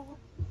too long.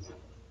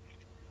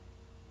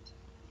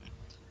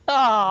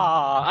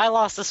 Ah, I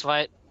lost this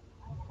fight.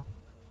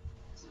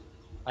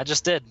 I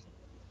just did.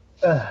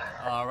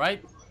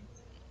 Alright.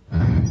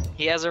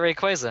 He has a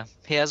Rayquaza.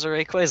 He has a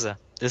Rayquaza.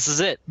 This is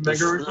it. Mega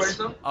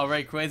Rayquaza?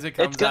 Alright, Quasar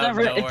comes It's gonna, out of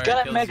nowhere it's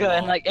gonna kills mega, you all.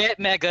 and like it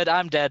mega'd,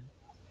 I'm dead.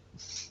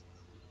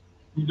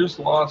 You just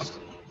lost.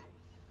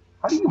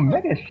 How do you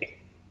mega shape?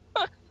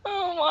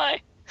 Oh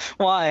why?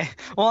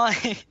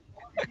 Why?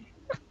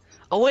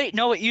 Oh wait,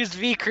 no, it used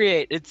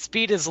V-Create. Its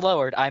speed is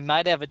lowered. I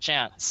might have a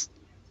chance.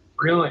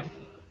 Really?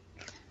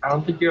 I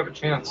don't think you have a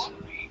chance.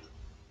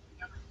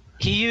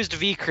 He used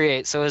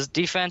V-Create, so his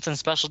defense and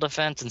special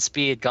defense and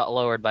speed got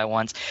lowered by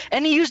once.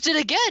 And he used it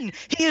again!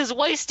 He is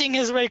wasting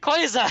his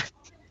Rayquaza!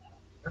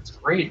 That's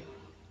great.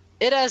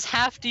 It has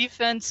half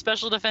defense,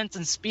 special defense,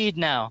 and speed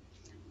now.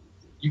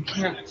 You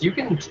can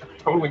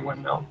totally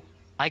win now.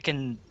 I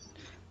can...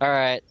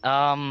 Alright,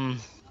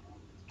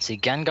 see,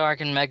 Gengar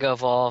can Mega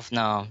Evolve.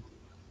 No.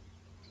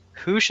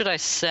 Who should I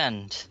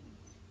send?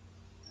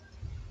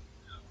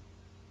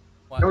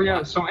 What- Oh yeah,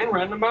 what- so in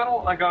random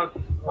battle, I got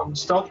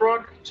Stealth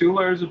Rock, 2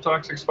 layers of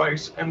Toxic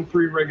Spice, and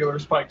 3 regular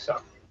spikes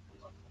out.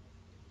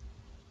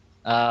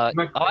 I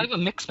have a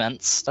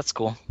Mixments. That's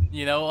cool.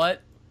 You know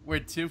what? We're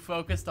too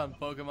focused on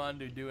Pokemon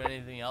to do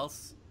anything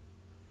else.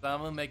 So I'm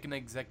gonna make an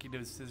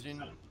executive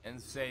decision and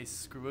say,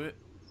 screw it.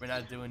 We're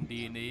not doing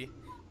D&D.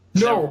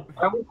 No,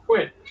 I will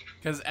quit.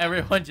 Because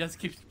everyone just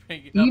keeps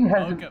bringing Ian up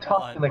hasn't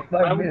talked in Pokemon. like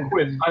 5 I will minutes.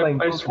 quit. He's I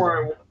playing swear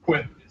I Pokemon. will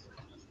quit.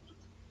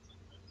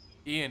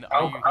 Ian,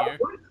 are you I'll here?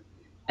 quit.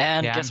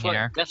 And Yeah, guess I'm what?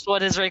 here. Guess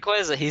what? His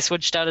Rayquaza. He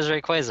switched out his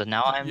Rayquaza.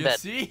 Now I'm You dead.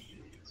 see?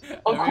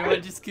 Oh, Everyone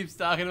quit. just keeps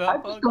talking I'm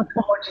about just Pokemon.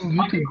 gonna watching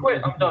I can YouTube.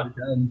 quit. I'm videos done.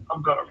 done.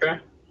 I'm done. Okay.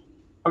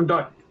 I'm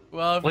done.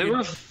 Well, if We you-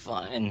 were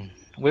fine.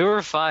 We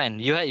were fine.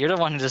 You're the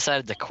one who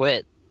decided to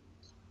quit.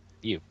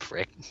 You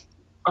prick.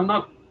 I'm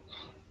not.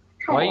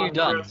 Come Why are you on,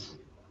 done? Chris.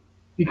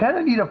 You kind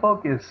of need to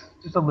focus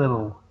just a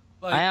little.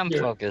 like, I am Yeah.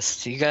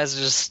 focused. You guys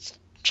are just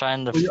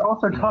trying to. But you're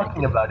also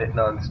talking about it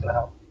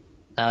nonstop.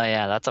 Oh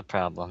yeah, that's a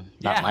problem.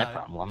 Not my yeah,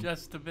 problem.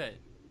 Just a bit.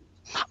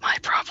 Not my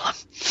problem.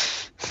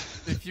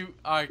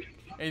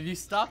 If you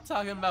stop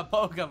talking about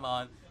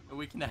Pokemon,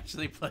 we can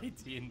actually play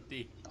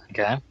D&D.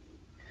 Okay.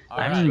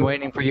 I'm Alright.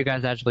 waiting for you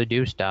guys to actually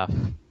do stuff.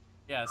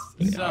 Yes.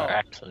 We So, are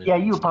actually. Yeah,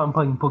 you were probably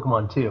playing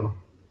Pokemon too.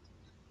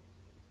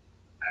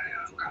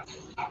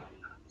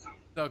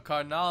 so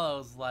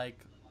Carnalo's like,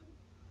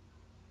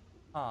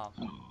 huh.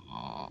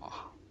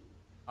 Oh.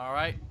 All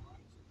right.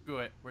 Screw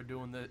it. We're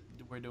doing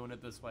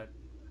it this way.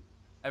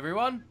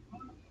 Everyone,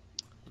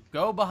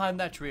 go behind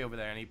that tree over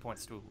there, and he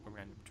points to a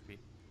random tree.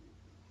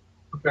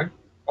 Okay.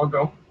 I'll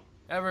go.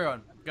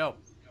 Everyone, go.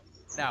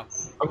 Now.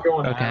 I'm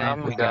going. Okay.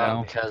 I'm we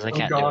gonna go. because I I'm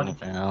can't do gone.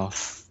 anything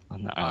else.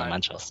 I'm not really Alright.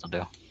 much else to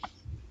do.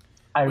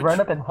 I Which- run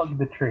up and hug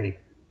the tree.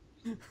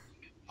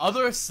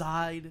 Other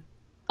side.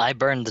 I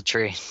burned the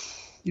tree.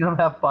 You don't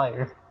have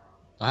fire.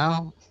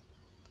 Well,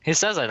 he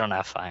says I don't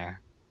have fire.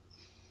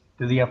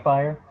 Does he have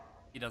fire?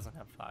 He doesn't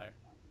have fire.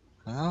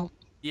 Well,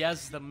 He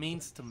has the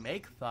means to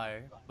make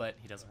fire, but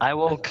he doesn't. I have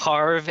will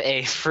carve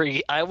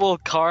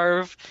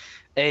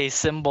a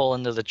symbol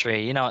into the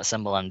tree. You know what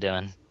symbol I'm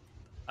doing.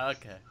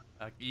 Okay.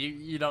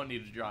 You don't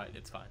need to draw it.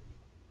 It's fine.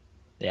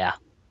 Yeah,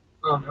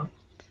 Oh no.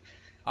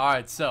 All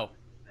right. So,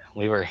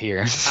 we were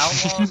here. how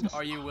long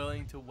are you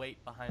willing to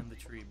wait behind the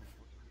tree?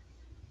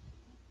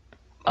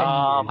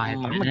 Before... Five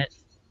minutes.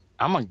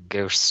 I'm a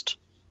ghost.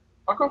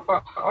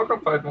 I'll go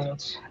 5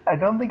 minutes. I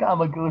don't think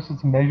I'm a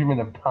ghost's measurement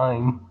of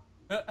time.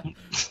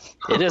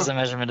 It is a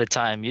measurement of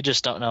time. You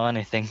just don't know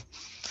anything.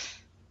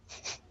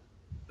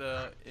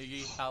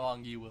 Iggy, how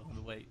long are you willing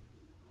to wait?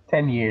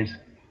 10 years.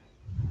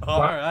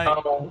 All right.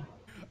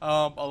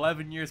 Wow.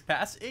 11 years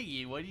pass.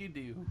 Iggy, what do you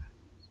do?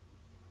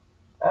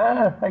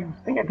 I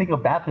think I take a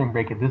bathroom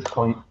break at this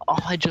point. Oh,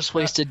 I just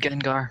wasted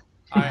Gengar.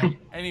 All right.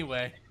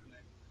 Anyway,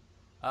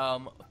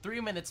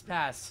 3 minutes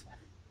pass,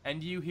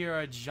 and you hear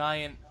a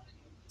giant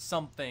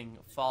something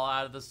fall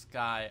out of the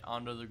sky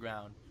onto the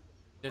ground.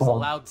 There's a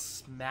loud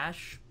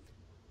smash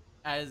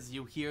as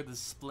you hear the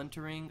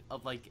splintering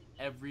of like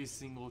every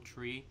single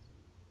tree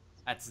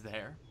that's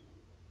there.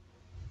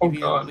 Oh You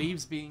hear god.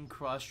 leaves being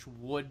crushed,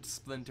 wood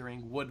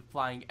splintering, wood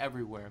flying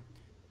everywhere.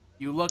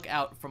 You look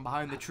out from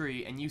behind the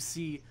tree and you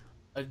see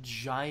a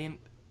giant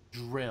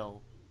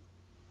drill.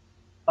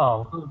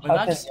 Oh. But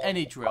not just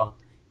any drill.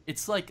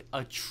 It's like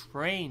a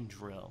train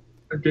drill.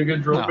 A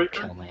Giga drill Oh, bit.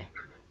 kill me.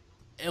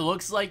 It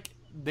looks like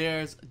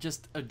there's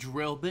just a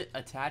drill bit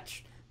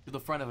attached to the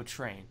front of a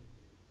train.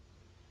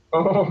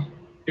 Oh,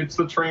 it's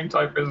the train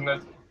type, isn't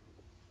it?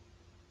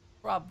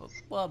 Probably.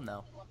 Well,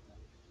 no.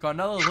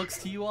 Carnello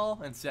looks to you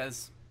all and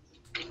says,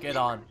 "Get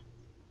on."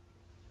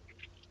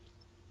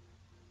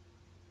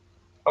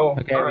 Oh,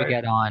 Okay, alright. we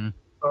get on.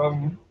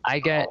 Um,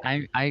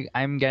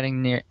 I'm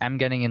getting near. I'm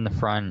getting in the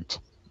front.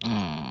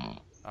 Mm.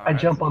 I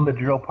jump on the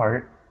drill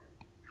part.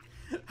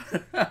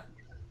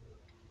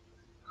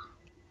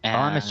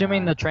 I'm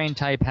assuming the train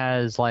type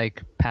has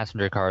like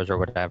passenger cars or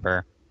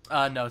whatever.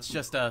 No, it's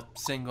just a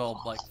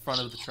single like front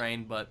of the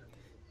train, but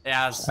it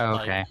has Oh,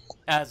 like okay.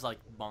 it has like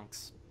bunk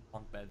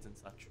beds and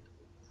such.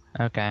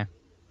 Okay.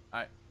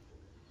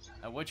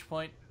 At which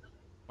point,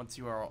 once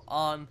you are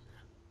on,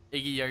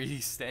 Iggy, are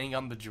you staying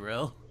on the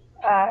drill?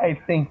 I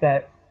think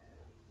that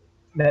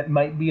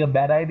might be a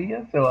bad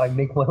idea, so I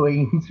make my way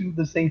into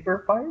the safer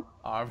part.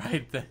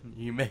 Alright then,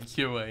 you make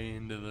your way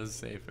into the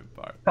safer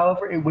part.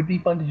 However, it would be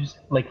fun to just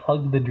like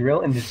hug the drill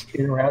and just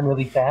spin around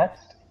really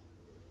fast.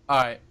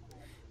 Alright.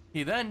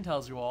 He then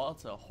tells you all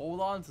to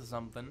hold on to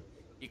something.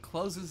 He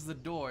closes the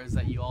doors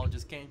that you all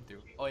just came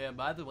through. Oh yeah,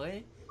 by the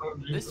way, oh,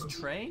 this Jesus.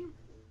 train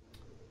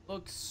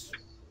looks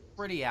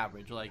pretty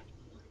average. Like,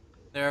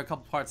 there are a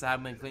couple parts that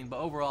haven't been cleaned, but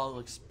overall it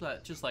looks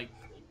just like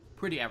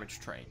pretty average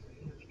train.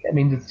 That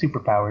means it's super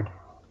powered.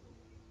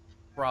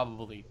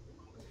 Probably.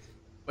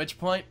 Which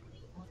point,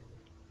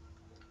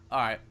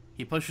 alright,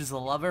 he pushes the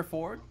lever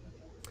forward.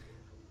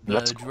 The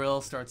That's cool.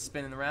 drill starts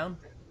spinning around.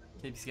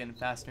 Keeps getting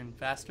faster and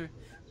faster.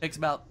 Takes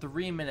about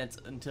 3 minutes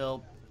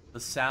until the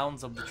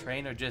sounds of the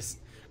train are just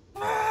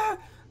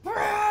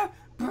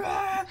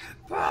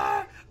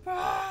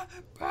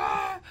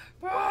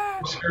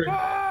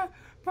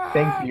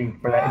Thank you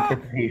for that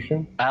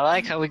interpretation. I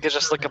like how we could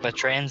just look up a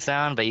train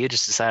sound, but you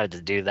just decided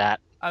to do that.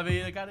 I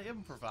mean, I gotta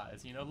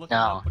improvise, you know? Look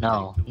No,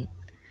 no.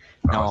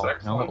 That was No,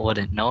 excellent. it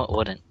wouldn't. No, it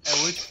wouldn't.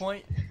 At which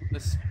point,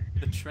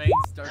 the train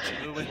starts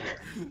moving.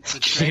 The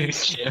Choo train,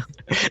 choo.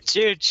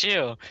 Choo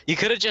choo. You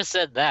could have just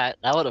said that.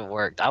 That would have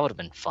worked. I would have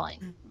been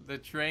fine. the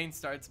train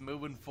starts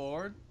moving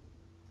forward,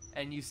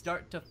 and you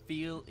start to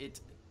feel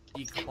it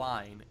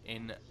decline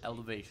in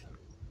elevation.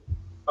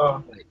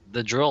 Wait,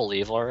 the drill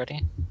leave already?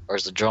 Or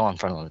is the drill in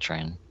front of the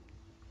train?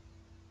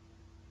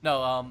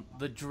 No,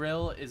 the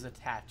drill is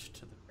attached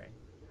to the train.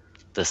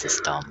 This is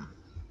dumb.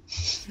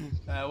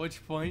 At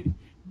which point,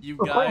 you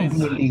For playing guys,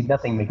 D&D,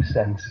 nothing makes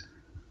sense.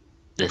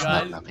 This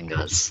guys- nothing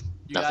does.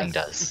 you Nothing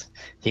guys- does.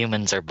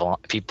 Humans are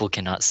blind. People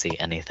cannot see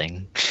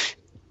anything.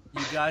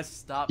 you guys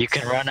stop. You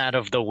can run out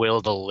of the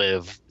will to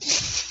live.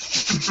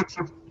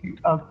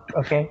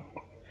 Okay.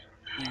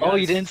 Oh,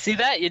 you guys- didn't see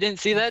that? You didn't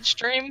see that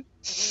stream?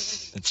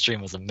 That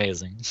stream was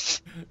amazing.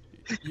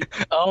 You-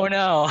 Oh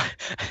no.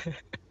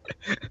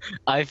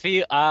 I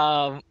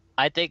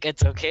think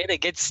it's okay to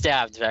get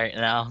stabbed right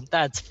now.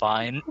 That's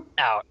fine.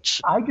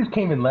 Ouch. I just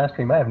came in last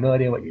stream. I have no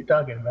idea what you're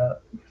talking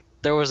about.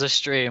 There was a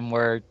stream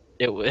where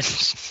it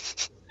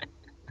was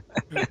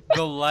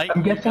The light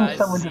I'm you guessing guys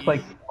someone see, just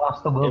like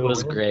lost the will. it to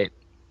was live. great.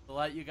 the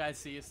light you guys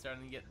see is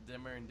starting to get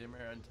dimmer and dimmer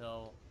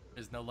until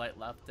there's no light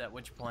left. At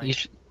which point, You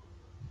should,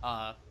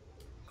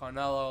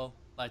 Carnello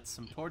lights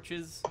some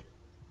torches,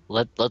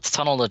 let's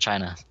tunnel to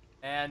China.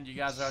 and you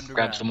guys are underground.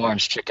 Grab some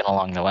orange chicken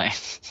along the way.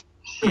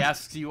 He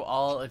asks you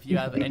all if you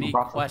have any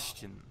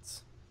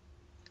questions.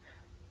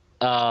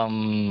 How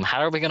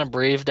are we gonna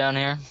breathe down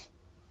here?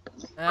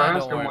 I'm Don't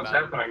asking worry what's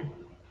about it. happening.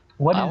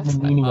 What I'll- is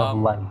the meaning of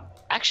um, life?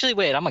 Actually,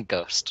 wait, I'm a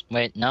ghost.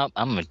 Wait, no,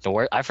 I'm the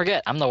worst. I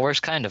forget. I'm the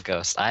worst kind of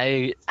ghost.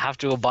 I have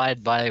to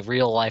abide by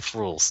real life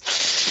rules.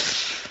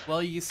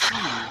 Well, you see,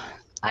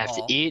 I have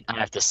to Paul. eat. I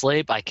have to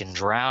sleep. I can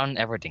drown.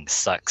 Everything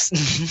sucks.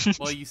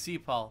 Well, you see,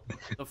 Paul,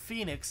 the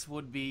Phoenix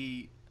would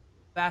be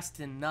fast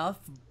enough,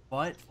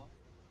 but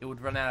it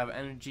would run out of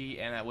energy,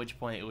 and at which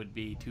point it would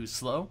be too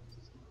slow.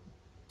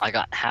 I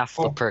got half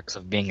the perks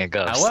of being a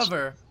ghost.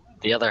 However,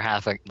 the other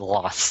half I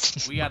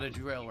lost. we got a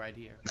drill right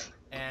here,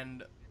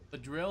 and the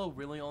drill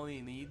really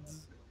only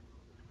needs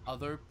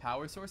other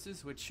power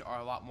sources, which are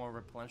a lot more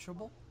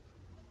replenishable.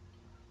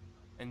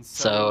 And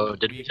So,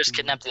 did we we just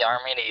can- kidnap the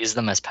army to use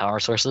them as power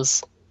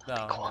sources?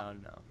 No, Cool.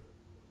 no.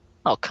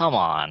 Oh, come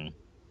on.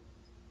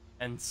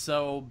 And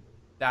so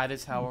that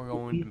is how we're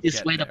going to This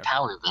get way there. to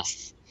power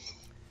this.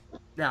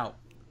 Now,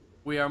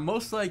 we are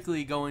most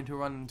likely going to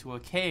run into a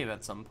cave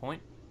at some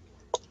point,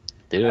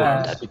 Dude,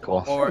 Uh, that'd be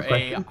cool. or a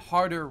question.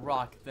 harder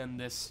rock than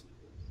this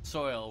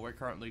soil we're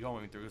currently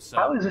going through. So,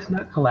 How is this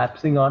not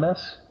collapsing on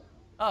us?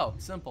 oh,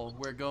 simple.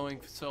 We're going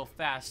so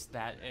fast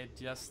that it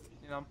just,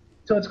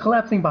 So it's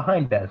collapsing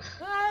behind us.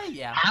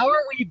 yeah. How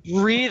are we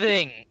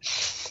breathing?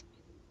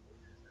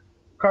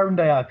 Carbon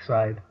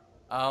dioxide.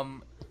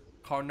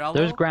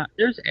 Carnello.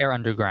 There's air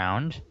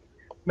underground.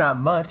 Not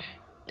much.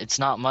 It's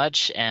not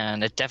much,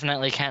 and it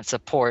definitely can't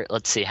support.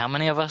 Let's see, how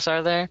many of us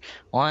are there?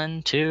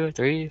 1, 2,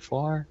 3,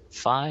 4,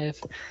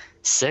 5,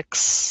 6,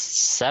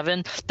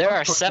 7. There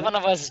are 7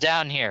 of us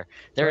down here.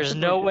 There is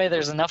no way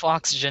there's enough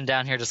oxygen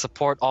down here to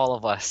support all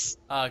of us.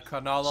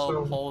 Carnello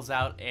So- pulls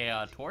out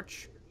a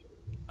torch,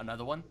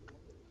 another one,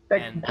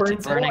 That And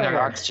burns Burning our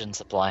oil. oxygen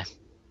supply.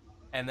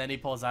 and then he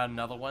pulls out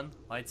another one,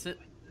 lights it,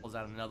 pulls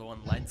out another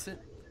one, lights it,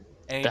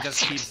 and he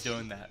just keeps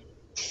doing that.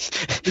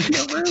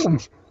 There's no room.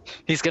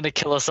 He's gonna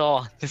kill us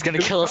all. He's gonna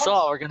kill us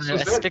all. We're gonna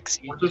This is it.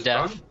 asphyxiate We're to just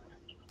death. done.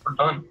 We're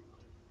done.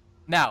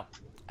 Now,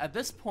 at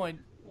this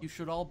point, you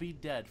should all be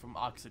dead from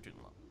oxygen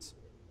loss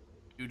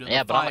due to the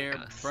Yeah, but I'm a fire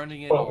ghost.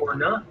 burning it But over. we're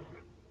not.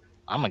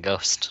 I'm a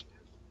ghost.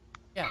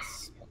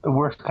 Yes. The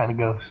worst kind of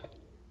ghost.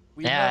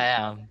 We Yeah,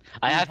 have- I am.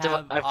 I have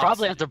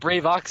probably have to oxygen.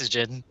 breathe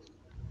oxygen.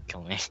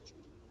 Kill me.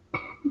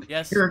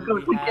 Yes, You're a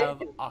ghost we again.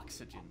 have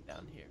oxygen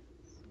down here.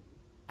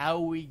 How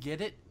we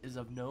get it is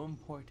of no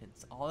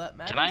importance. All that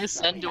matters. Can I is that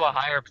ascend we to a have it.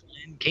 higher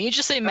plane? Can you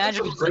just say That's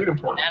magical of great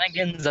importance.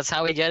 shenanigans? That's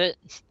how we get it?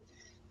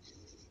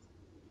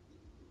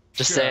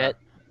 Just say Sure. it.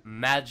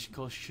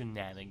 Magical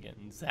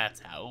shenanigans. That's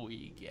how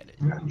we get it.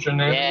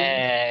 Shenanigans.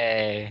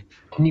 Yay.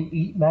 Can you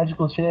eat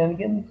magical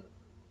shenanigans?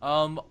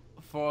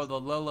 For the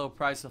low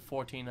price of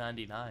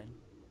 $14.99.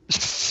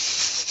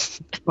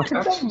 What's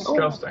That's that?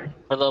 disgusting.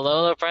 For the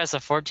low price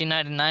of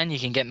 $14.99, you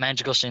can get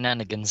magical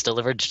shenanigans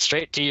delivered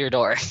straight to your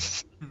door.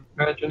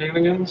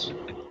 Shenanigans.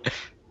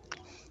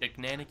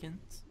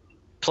 Shenanigans?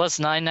 Plus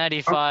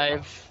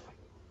 $9.95.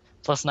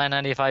 Plus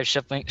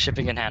 $9.95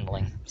 shipping and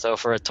handling. So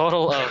for a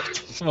total of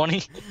 20.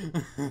 It's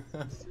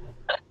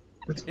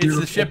It's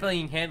beautiful. the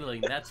shipping and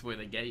handling. That's where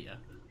they get you.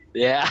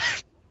 Yeah.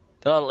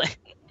 Totally.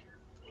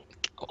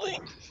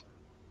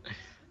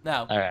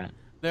 Now, All right.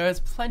 there is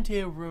plenty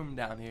of room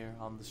down here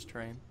on this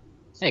train.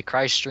 Hey,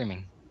 Cry's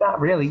streaming. Not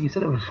really. You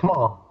said it was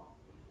small.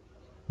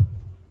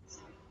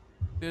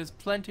 There's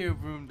plenty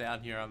of room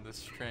down here on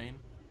this train.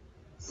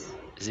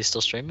 Is he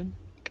still streaming?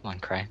 Come on,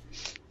 Cry.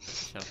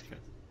 Shut up, Chris.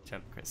 Shut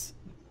up, Chris.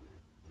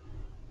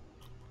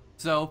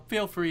 So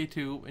feel free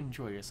to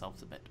enjoy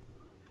yourselves a bit.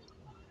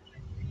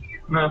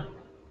 No, At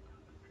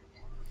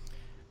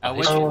I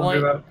which I don't want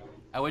to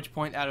do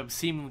point, that. out of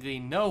seemingly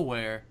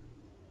nowhere,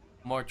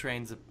 more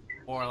trains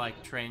or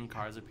like train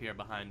cars appear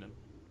behind them.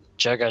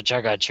 Chugga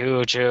chugga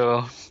choo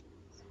choo.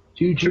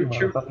 Choo choo,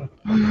 Choo-choo.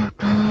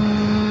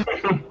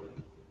 motherfucker.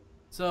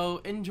 So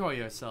enjoy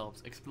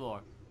yourselves,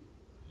 explore.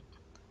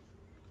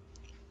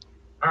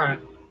 All right.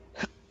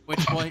 Which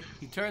point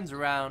he turns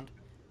around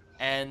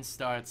and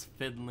starts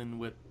fiddling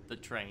with the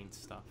train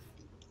stuff.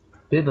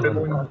 Fiddling.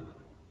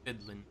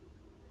 Fiddling.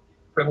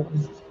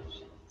 Fiddling.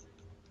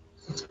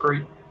 It's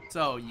great.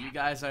 So you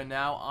guys are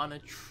now on a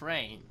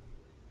train.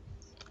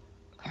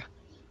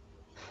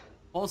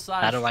 Full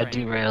size. How do I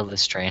train. derail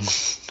this train?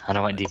 How do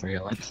I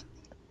derail it?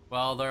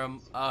 Well,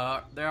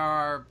 there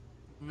are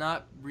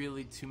not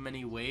really too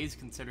many ways,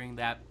 considering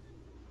that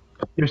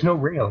There's no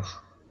rails.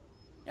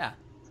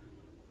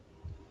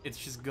 it's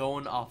just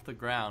going off the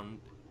ground.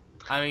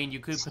 I mean, you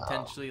could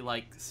potentially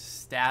like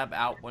stab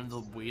out one of the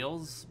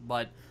wheels,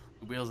 but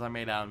the wheels are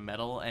made out of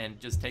metal, and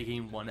just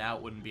taking one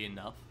out wouldn't be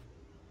enough.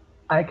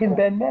 I can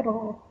bend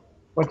metal.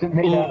 What's it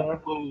made out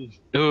of?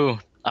 Ooh,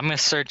 I'm gonna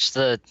search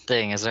the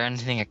thing. Is there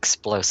anything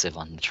explosive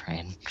on the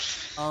train?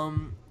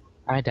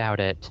 I doubt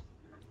it.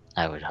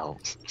 I would hope.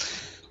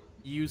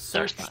 You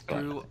search not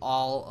going through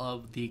all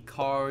of the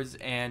cars,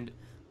 and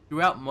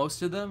throughout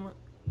most of them,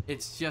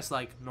 it's just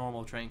like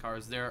normal train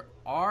cars. There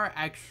are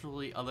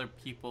actually other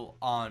people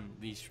on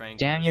these train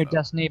Damn cars. you, though.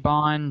 Destiny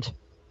Bond.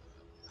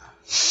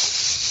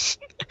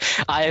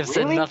 I have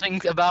said Really?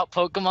 nothing about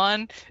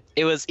Pokemon.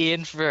 It was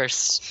Ian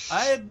first.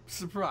 I am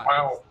surprised.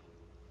 Wow.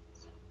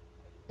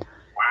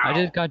 I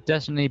just got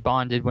Destiny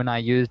Bonded when I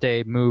used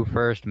a move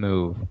first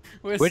move.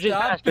 We're Which is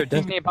faster, stopping-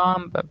 Destiny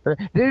Bomb?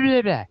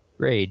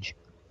 Rage.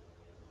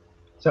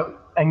 So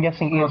I'm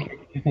guessing Ian's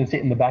just gonna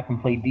sit in the back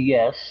and play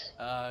DS.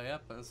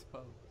 Yep, I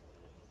suppose.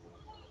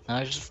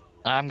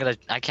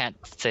 I can't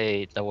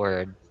say the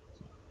word.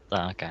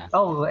 Oh, okay.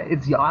 Oh,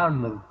 it's out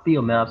in the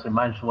field now, so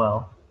might as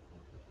well.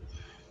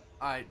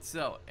 Alright,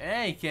 so, in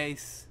any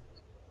case,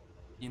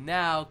 you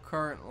now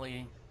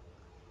currently...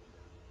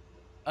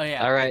 Oh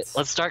yeah. All right, it's-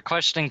 let's start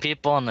questioning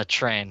people on the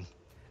train.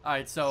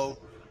 Alright, so,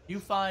 you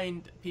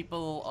find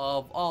people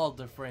of all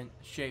different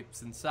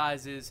shapes and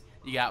sizes.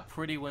 You got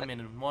pretty women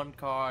in one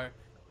car,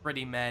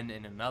 pretty men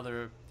in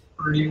another.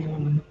 Pretty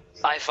woman.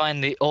 I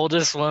find the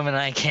oldest woman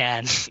I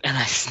can, and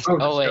I. Oh,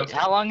 Oh wait, disgusting.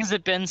 how long has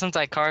it been since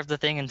I carved the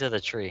thing into the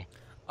tree?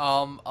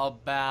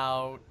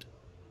 About.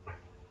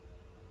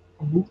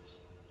 Mhm.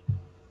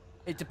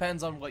 It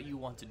depends on what you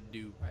want to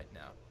do right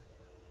now.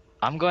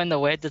 I'm going to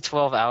wait the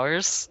 12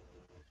 hours,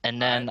 and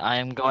then Alright.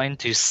 I'm going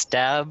to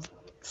stab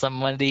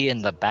somebody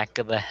in the back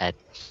of the head.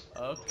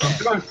 Okay. Don't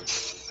do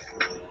it.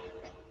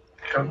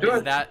 Don't do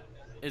it.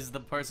 Is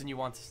the person you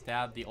want to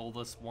stab the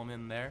oldest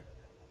woman there?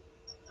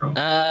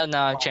 No,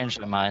 I've changed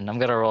my mind. I'm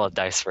gonna roll a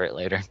dice for it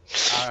later.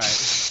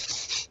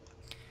 Alright.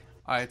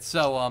 Alright,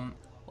 so,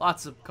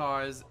 lots of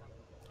cars.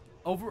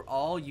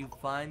 Overall, you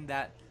find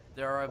that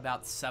there are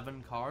about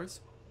 7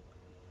 cars.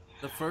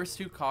 The first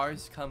 2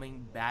 cars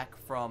coming back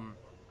from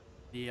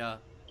the,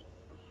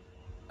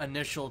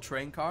 initial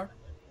train car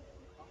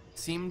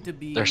seem to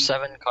be... There's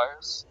 7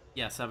 cars?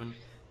 Yeah, 7.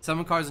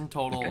 7 cars in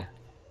total, Okay.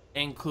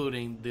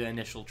 including the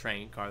initial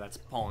train car that's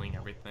pulling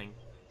everything.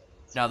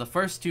 Now, the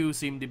first 2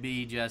 seem to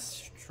be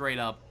just straight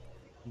up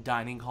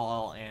dining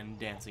hall and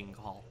dancing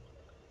hall.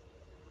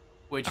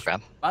 Which,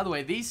 Okay. by the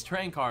way, these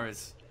train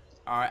cars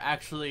are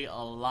actually a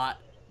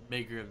lot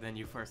bigger than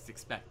you first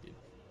expected.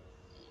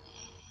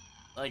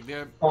 Like,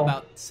 they're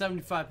about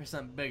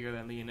 75% bigger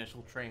than the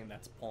initial train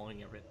that's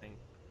pulling everything.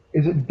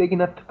 Is it big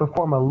enough to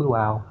perform a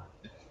luau?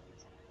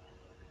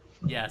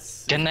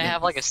 Yes. Can they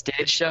have like a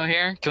stage show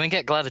here? Can we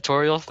get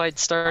gladiatorial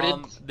fights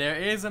started? There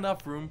is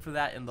enough room for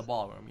that in the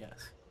ballroom,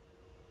 yes.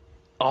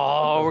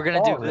 Oh, we're gonna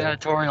do Ballroom.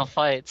 gladiatorial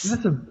fights. This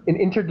is an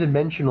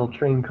interdimensional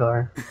train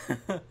car.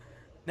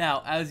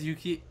 Now, as you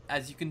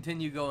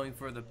continue going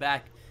further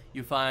back,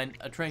 you find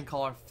a train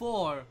car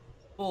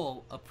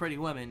full of pretty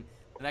women.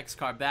 The next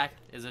car back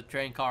is a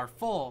train car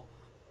full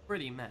of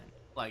pretty men.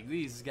 Like,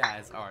 these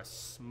guys are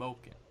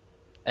smoking.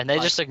 And they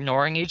like- just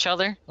ignoring each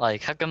other?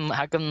 Like, how come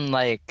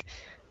like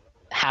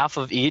half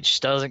of each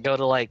doesn't go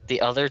to like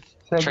the other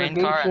train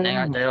car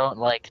and they don't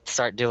like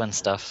start doing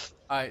stuff?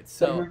 Alright,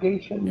 so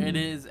Segregation. it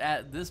is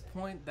at this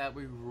point that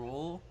we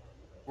roll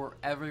for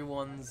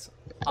everyone's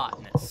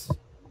hotness.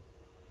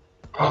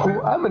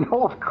 Oh, I'm an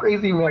old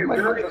crazy man. Wait, My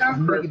we already hotness have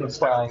is charisma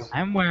 -5. stats.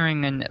 I'm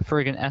wearing a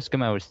friggin'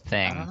 Eskimo's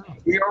thing.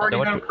 We already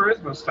What- have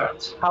charisma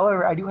stats.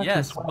 However, I do have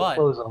Yes, some swag but-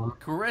 clothes on.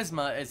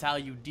 Charisma is how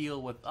you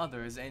deal with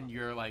others and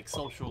your, like,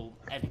 social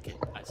etiquette,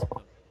 I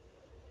suppose.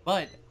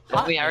 But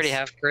Don't we hotness- already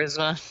have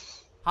charisma?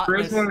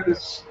 hotness, Charisma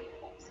is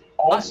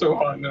also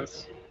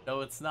hotness.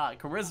 no, it's not.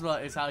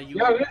 Charisma is how you.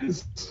 Yeah, it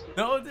is.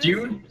 No, it Do you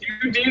isn't.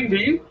 do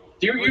D&D?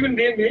 Do you even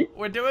D&D?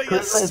 We're doing Charisma a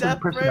is a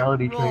separate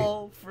personality trait.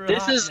 roll for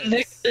This is hotness.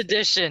 Nick's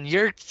edition.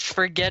 You're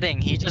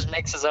forgetting. He just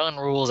makes his own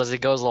rules as he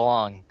goes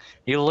along.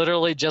 He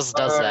literally just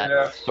does that.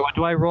 Yeah. So what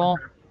do I roll?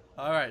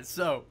 Alright,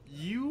 so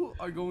you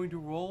are going to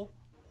roll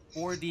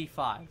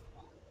 4d5.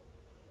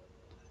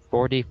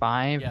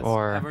 45 Yes,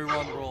 or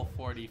everyone roll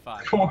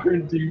 4d5.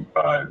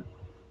 4D5.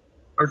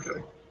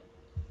 Okay,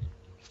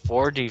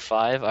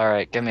 4d5?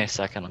 Alright, give me a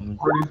second. I'm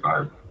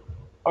 45.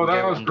 Oh, that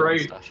getting was into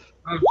great. stuff.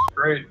 That was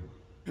great.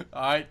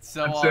 Alright,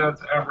 so I'd say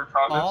that's average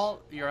hotness.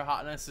 Paul, your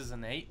hotness is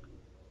an 8,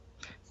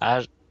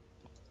 I,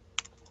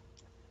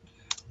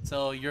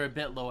 so you're a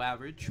bit low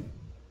average.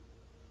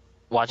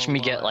 watch me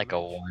Below get like a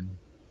average.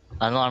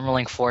 1. I'm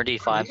rolling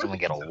 4d5s and we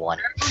get a 1.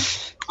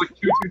 It's like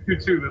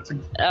 2-2-2-2. That's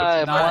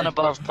I'm Nice. one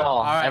above Paul.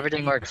 Alright.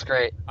 Everything works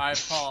great.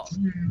 Alright, Paul.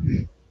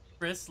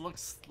 Chris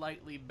looks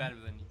slightly better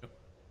than you.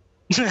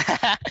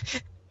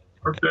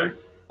 okay.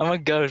 I'm a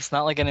ghost.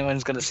 Not like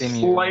anyone's gonna see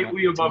me.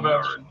 Slightly above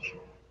average.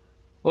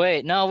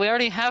 Wait, no, we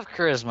already have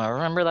charisma.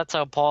 Remember that's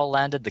how Paul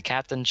landed the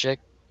captain chick?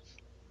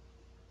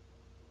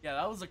 Yeah,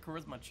 that was a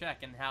charisma check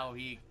and how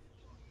he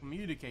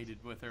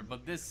communicated with her,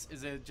 but this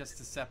is just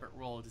a separate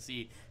roll to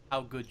see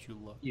how good you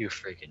look. You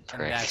freaking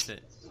And that's prick.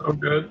 it. So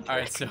good.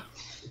 Alright,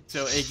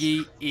 so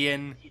Iggy,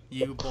 Ian,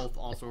 you both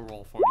also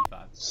roll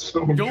 45.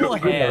 So Joel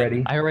good. had-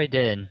 already. I already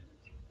did.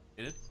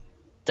 Did it?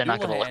 They're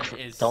not gonna look Dualahan for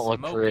is Don't look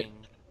for it.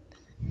 smoking.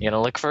 You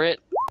gonna look for it?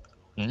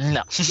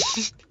 No.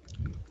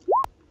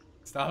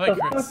 Stop it, The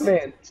fuck, Chris.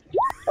 man?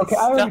 Okay, I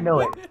already Stop know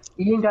it.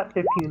 Ian got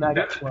 15 and I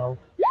got 12.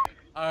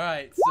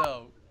 Alright,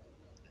 so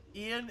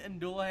Ian and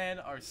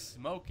Dualahan are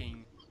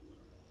smoking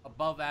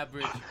above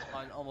average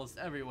on almost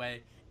every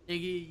way.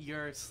 Iggy,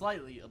 you're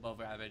slightly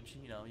above average.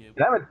 You know, And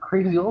I'm a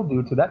crazy old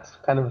dude, so that's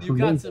kind of you've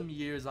got amazing. some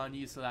years on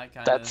you, so that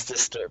kind That's of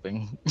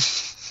disturbing.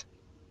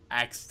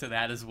 acts to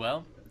that as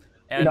well.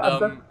 You And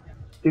know,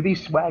 do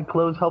these swag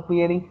clothes help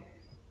me any?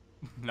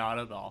 not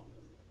at all.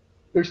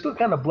 They're still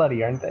kind of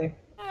bloody, aren't they?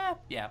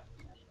 Yeah.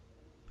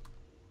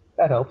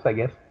 That helps, I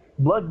guess.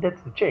 Blood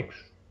gets the chicks.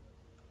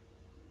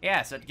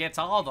 Yes, it gets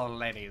all the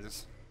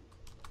ladies.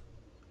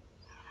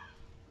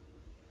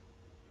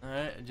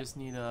 Alright, I just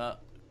need to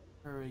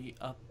hurry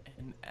up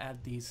and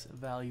add these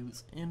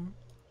values in.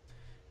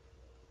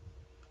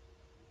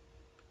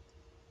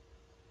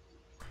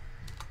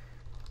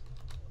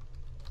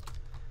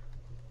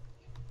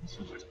 This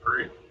is just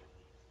great.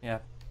 Yeah.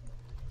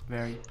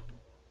 Very.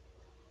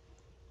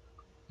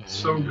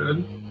 So good.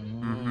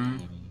 Mm-hmm.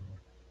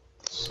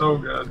 So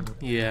good.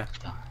 Yeah.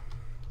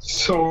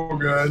 So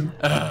good.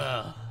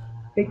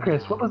 Hey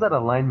Chris, what was that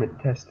alignment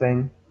test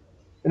thing?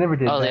 I never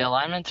did Oh, that. the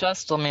alignment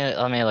test. Let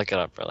me look it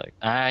up really.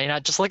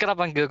 Just look it up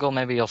on Google.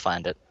 Maybe you'll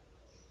find it.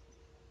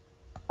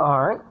 All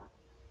right.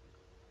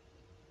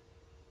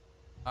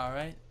 All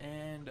right,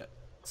 and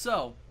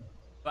so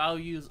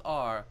values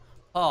are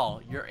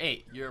Paul, you're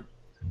 8. You're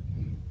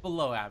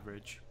below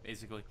average,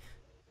 basically.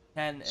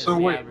 10 is So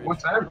the wait, average.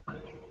 what's average?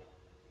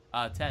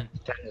 10.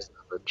 10 is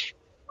average.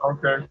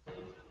 Okay.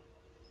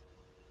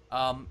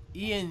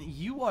 Ian,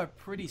 you are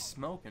pretty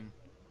smoking.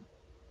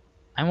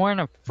 I'm wearing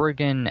a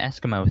friggin'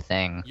 Eskimo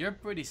thing. You're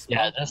pretty smoking.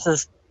 Yeah, this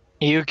is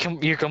you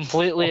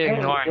completely Apparently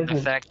ignoring it the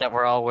isn't- fact that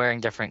we're all wearing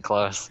different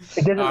clothes.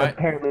 It doesn't All right.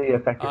 apparently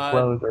affect your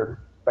clothes or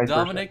vice versa.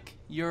 Dominic,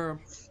 you're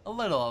a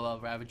little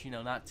above average. You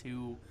know, not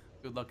too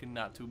good looking,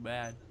 not too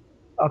bad.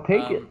 I'll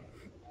take it.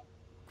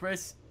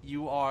 Chris,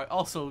 you are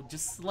also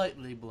just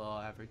slightly below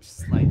average,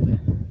 slightly.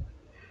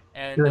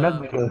 And You're an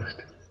ugly ghost.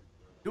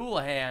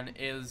 Doulahan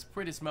is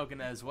pretty smoking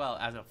as well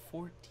as a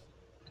 14.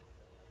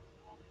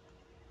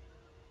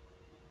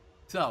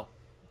 So,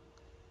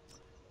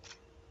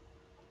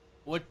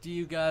 what do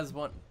you guys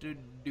want to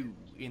do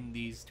in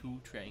these 2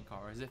 train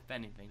cars, if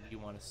anything? Do you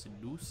want to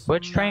seduce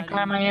Which train car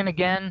am somebody? I in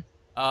again?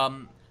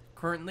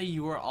 Currently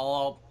you are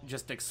all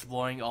just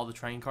exploring all the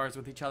train cars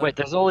with each other. Wait,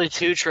 there's only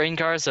 2 train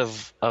cars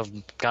of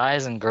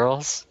guys and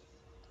girls.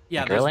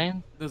 yeah,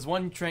 Girling? there's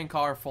one train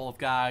car full of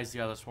guys, the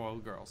other's full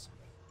of girls.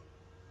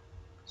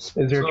 Is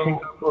there a So- train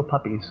full of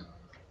puppies?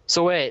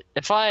 So wait,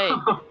 if I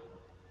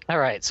all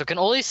right, so can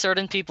only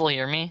certain people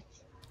hear me?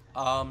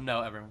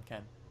 No, everyone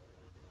can.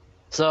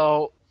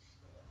 So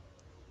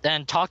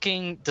then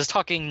does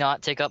talking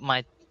not take up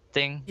my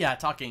thing? Yeah,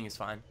 talking is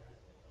fine.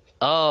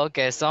 Oh,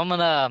 okay. So I'm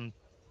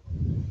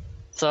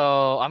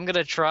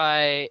gonna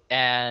try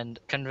and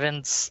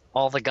convince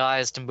all the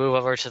guys to move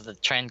over to the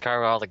train car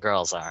where all the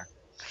girls are.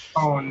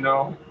 Oh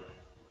no.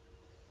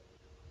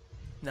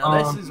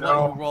 Now this is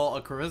no. what you roll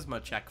a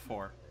charisma check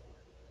for.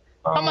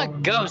 I'm a Oh,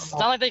 ghost. It's no.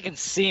 not like they can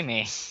see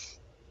me.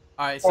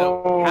 Alright,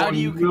 so Oh, how do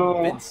you no.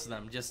 convince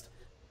them? Just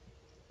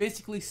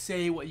basically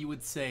say what you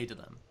would say to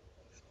them.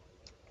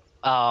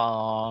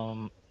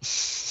 Um.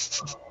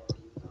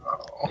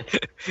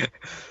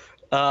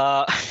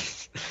 Oh,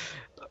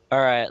 All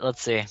right.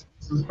 Let's see.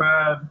 this is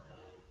bad.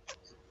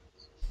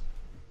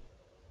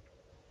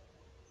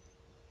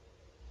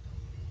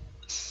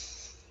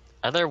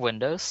 Are there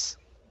windows?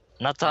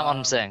 Not that what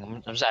I'm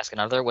saying. I'm just asking.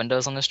 Are there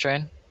windows on this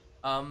train?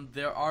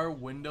 There are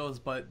windows,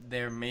 but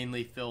they're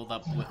mainly filled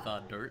up with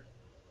dirt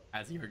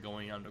as you're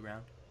going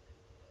underground.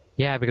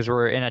 Yeah, because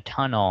we're in a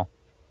tunnel.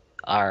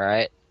 All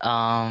right.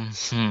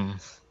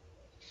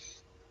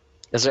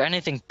 Is there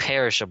anything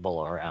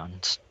perishable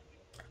around?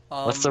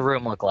 What's the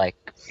room look like?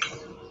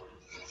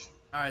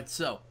 Alright,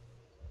 so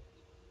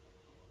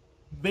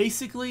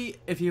basically,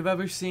 if you've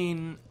ever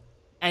seen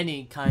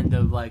any kind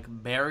of like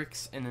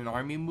barracks in an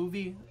army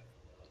movie,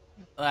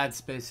 that's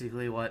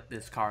basically what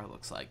this car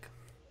looks like.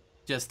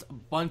 Just a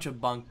bunch of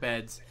bunk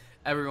beds.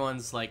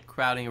 Everyone's like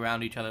crowding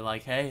around each other,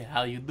 like, "Hey,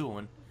 how you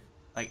doing?"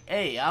 Like,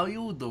 "Hey, how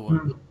you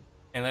doing?"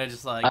 And they're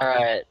just like All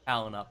right.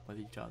 howling up with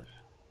each other,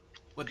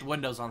 with the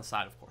windows on the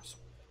side, of course.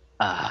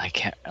 I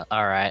can't.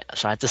 All right.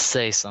 So I have to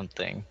say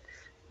something.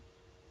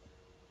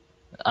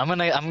 I'm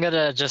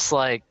gonna just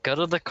like go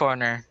to the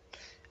corner,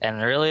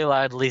 and really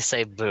loudly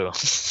say "boo."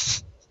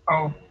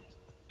 Oh,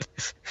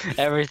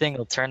 Everything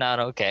will turn out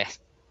okay.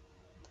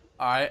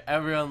 Alright,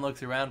 everyone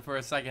looks around for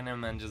a second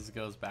and then just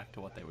goes back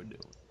to what they were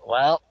doing.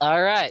 Well,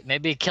 all right.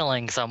 Maybe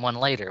killing someone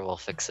later will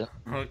fix it.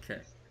 Okay.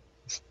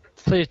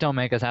 Please don't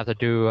make us have to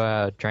do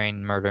a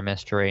train murder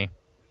mystery.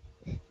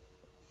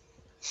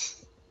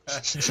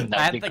 And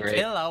That'd be the great.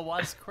 killer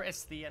was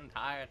Chris the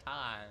entire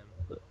time.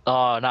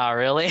 Oh, not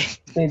really.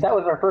 I mean, that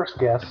was our first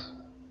guess.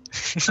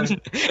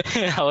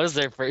 That was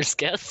their first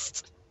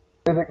guest.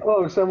 They're like,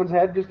 oh, someone's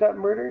head just got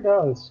murdered?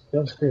 Oh, that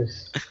was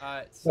Chris.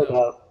 Alright, No so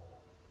doubt.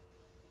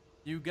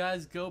 you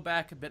guys go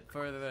back a bit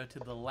further to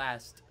the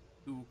last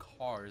 2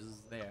 cars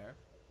there,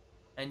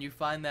 and you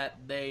find that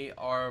they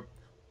are,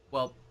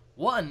 well,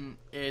 one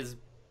is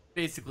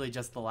basically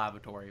just the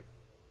lavatory.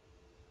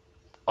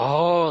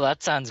 Oh,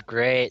 that sounds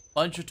great.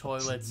 Bunch of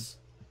toilets,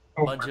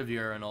 oh, bunch of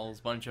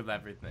urinals, bunch of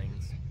everything.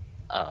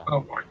 Oh, oh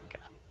my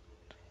god.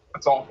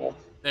 That's awful.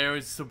 There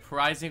is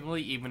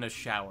surprisingly even a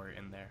shower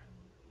in there.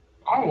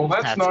 Oh, well,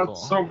 that's That's not cool.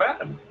 so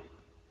bad.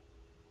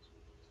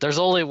 there's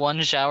only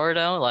one shower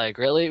though. Like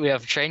really, we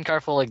have a train car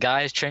full of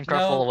guys, train car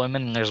No, full of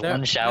women, and there's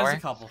one shower. There's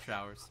a couple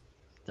showers.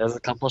 There's a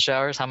couple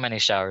showers. How many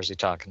showers are you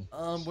talking?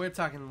 We're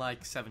talking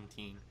like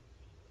 17.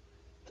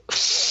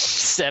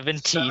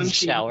 17 17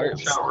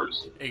 showers. full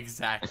showers.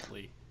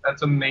 Exactly.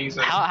 That's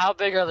amazing. How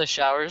big are the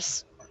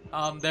showers?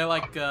 They're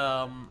like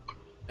a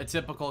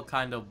typical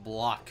kind of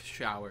block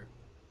shower.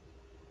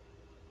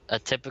 A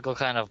typical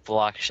kind of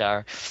block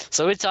shower.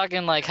 So we're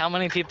talking like how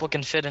many people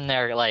can fit in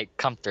there like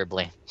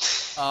comfortably?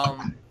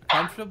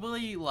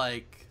 Comfortably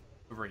like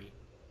 3.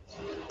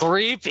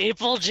 3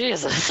 people?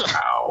 Jesus.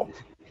 Wow.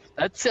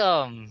 That's a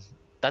Are you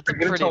gonna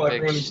pretty tell big.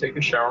 everyone to take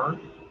a shower?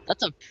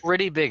 That's a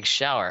pretty big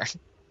shower.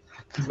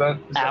 Is that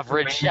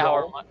Average the main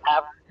shower. goal?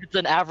 It's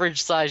an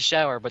average size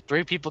shower, but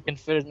 3 people can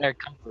fit in there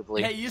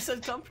comfortably. Hey, you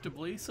said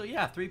comfortably, so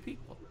yeah, 3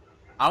 people.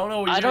 I don't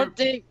know what I you're... don't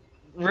think.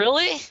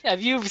 Really?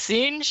 Have you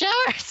seen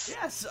showers?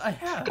 Yes, I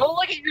have. Go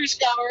look at your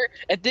shower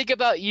and think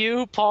about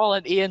you, Paul,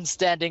 and Ian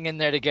standing in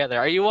there together.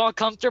 Are you all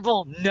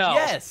comfortable? No.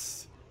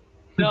 Yes.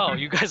 No,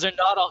 you guys are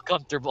not all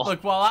comfortable.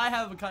 Look, while I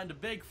have a kind of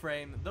big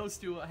frame, those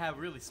two have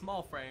really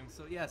small frames,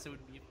 so yes, it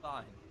would be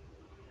fine.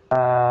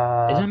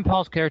 Isn't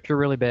Paul's character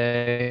really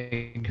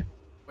big?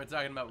 We're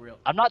talking about real.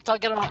 I'm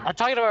talking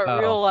about Oh.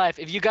 real life.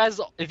 If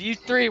you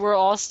 3 were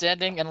all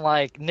standing in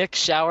like Nick's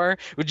shower,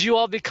 would you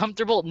all be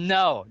comfortable?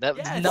 No, that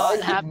would Yes. not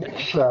happen.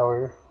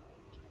 Shower.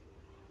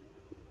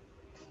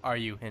 Are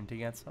you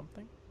hinting at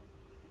something?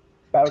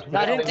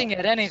 Not hinting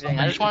at anything.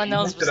 I just want to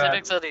know the Hinted at.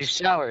 specifics of these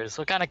showers.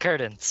 What kind of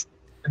curtains?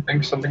 I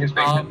think something is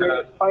being hinted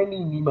at.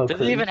 Finding Nemo.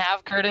 Does it even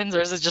have curtains,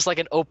 or is it just like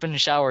an open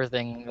shower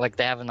thing, like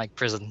they have in like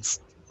prisons?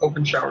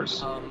 Open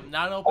showers.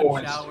 Not an open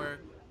Always. shower,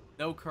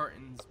 no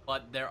curtains,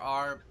 but there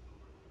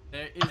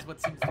is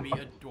what seems to be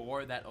a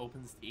door that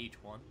opens to each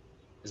one.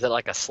 Is it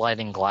like a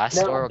sliding glass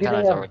No, door? What do kind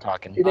they of door have- we're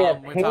talking? Do they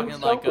have We're hand talking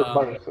soap like, or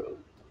bar soap?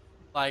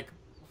 Like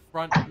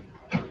front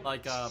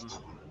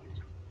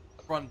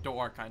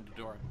door kind of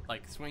door.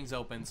 Like swings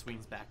open,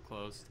 swings back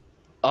closed.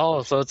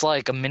 Oh, so it's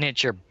like a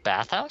miniature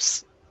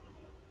bathhouse?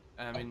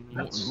 I mean,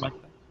 That's-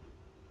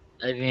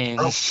 I mean,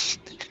 Oh. if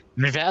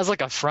it has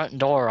like a front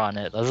door on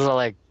it, those are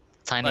like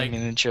tiny Like,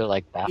 miniature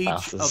like each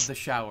bathhouses. of the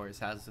showers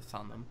has this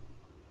on them.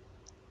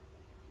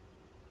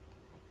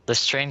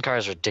 This train car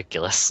is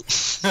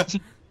ridiculous.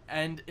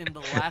 And in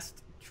the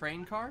last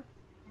train car,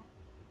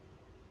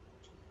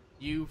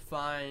 you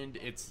find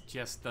it's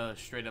just a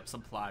straight up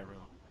supply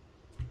room.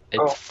 It's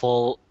Oh.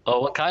 full.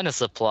 Oh, what kind of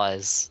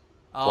supplies?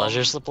 Pleasure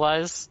Um,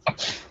 supplies?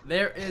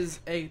 There is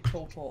a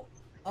total.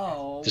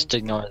 Oh. Just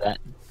ignore that.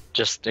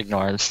 Just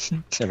ignore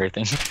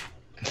everything.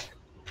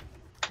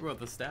 wrote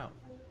this down.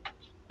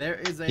 There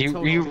is a You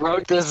total. you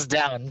wrote this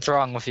down. What's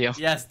wrong with you?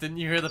 Yes, didn't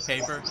you hear the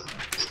paper?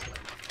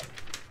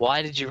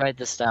 Why did you write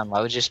this down?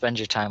 Why would you spend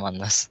your time on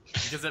this?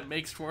 Because it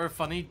makes for a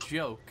funny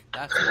joke.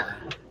 That's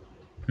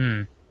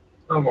why.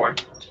 Oh boy.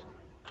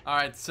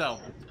 Alright, so.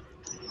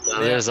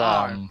 There's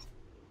are.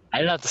 I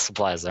don't know what the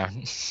supplies are.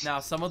 Now,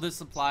 some of the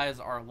supplies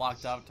are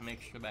locked up to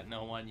make sure that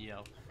no one,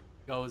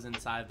 goes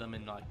inside them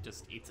and,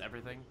 just eats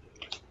everything.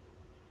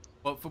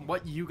 But from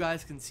what you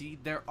guys can see,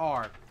 there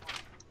are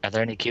Are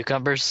there any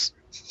cucumbers?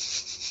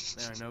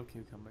 no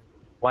cucumbers.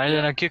 Why are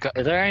there no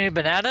cucumbers? Are there any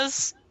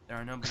bananas? There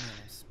are no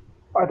bananas.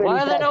 Are there Why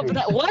any are there no badgers?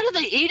 bananas? What are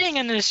they eating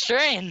in this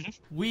train?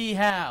 We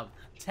have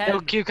 10 No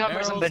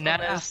cucumbers and barrels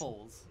bananas. of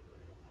apples,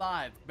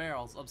 5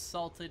 barrels of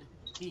salted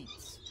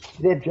meats,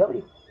 Do they have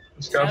jelly?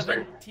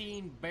 Disgusting.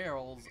 17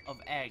 barrels of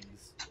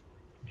eggs.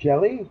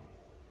 Jelly?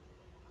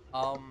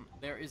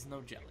 There is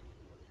no jelly.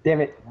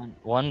 Damn it.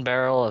 One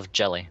barrel of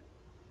jelly.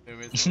 There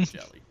is no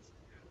jelly.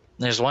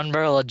 There's one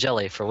barrel of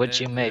jelly for which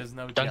There- you may there's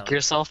no dunk jelly.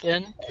 yourself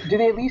in. Do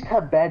they at least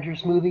have badger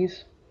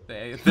smoothies?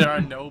 There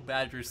are no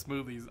badger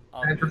smoothies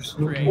on Badger this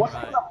smoothie. train What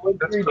ride. kind of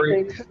luxury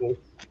great. train is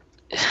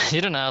this?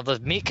 You don't know. The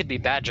meat could be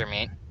badger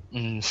meat.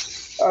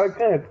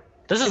 Good.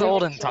 This is Yeah,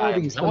 olden smoothies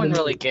times. No from one the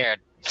really meat. cared.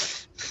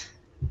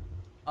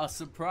 A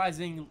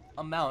surprising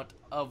amount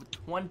of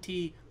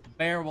 20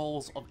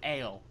 barrels of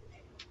ale.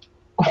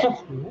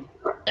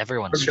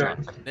 Everyone's Okay.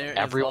 drunk. There is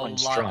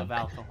Everyone's a lot drunk. of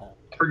alcohol.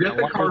 Forget No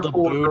the wonder car the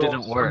full of boo girls.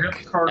 didn't work.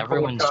 Forget the car full of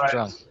Everyone's guys.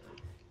 drunk.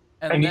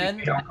 I And need then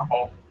the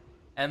alcohol.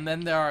 and then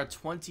there are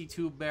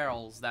 22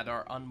 barrels that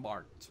are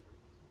unmarked.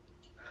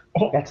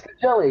 That's the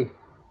jelly.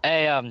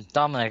 Hey,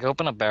 Dominic,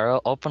 open a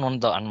barrel. Open one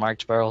of the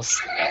unmarked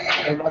barrels.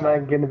 Am I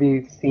going to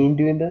be seen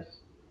doing this?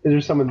 Is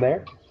there someone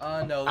there?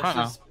 No, I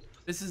don't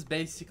this is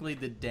basically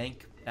the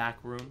dank back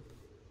room.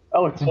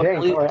 Oh, it's dank.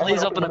 Please, Alright, I'm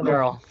please gonna open a one of the-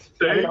 barrel.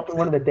 I'm going to open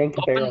one of the dank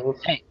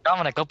barrels. Hey,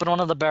 Dominic, open one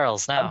of the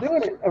barrels I'm now.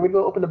 doing it. I'm going to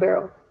go open the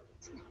barrel.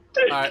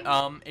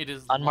 Alright, it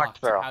is Unmarked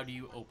locked. barrel. How do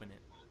you open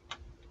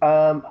it?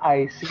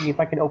 I see if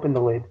I can open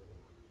the lid.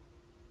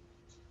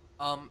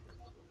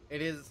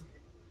 It is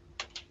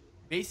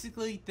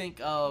basically think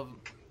of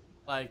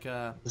like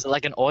Is it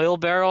like an oil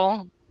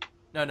barrel?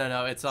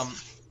 no, it's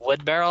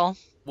Wood barrel?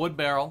 wood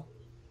barrel.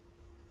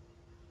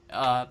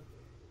 The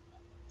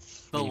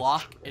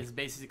lock is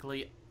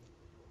basically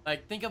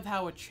like think of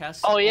how a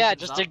chest. Oh yeah,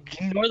 opens just up.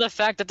 ignore the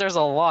fact that there's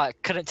a lock.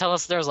 Couldn't tell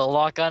us there's a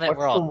lock on it. What's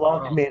We're the all.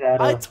 lock made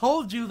out I of?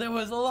 told you there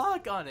was a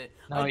lock on it.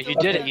 No, I you told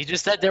didn't. You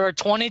just said there were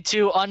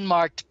 22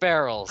 unmarked I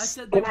barrels.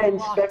 said they Can I were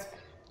locked. inspect?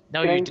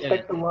 No, Can I you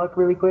inspect didn't. the lock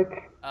really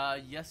quick?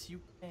 Yes, you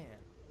can.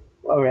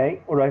 All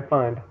right. What do I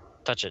find?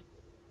 Touch it.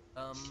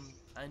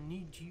 I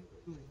need you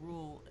to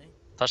roll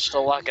a. Touch the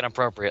lock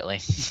inappropriately.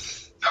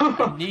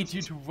 I need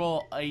you to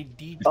roll a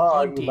d20.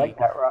 Oh, you like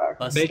that rock?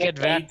 plus Make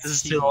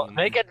advances 18.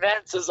 make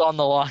advances on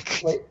the lock.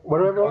 Wait, what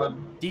do I roll?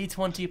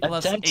 D20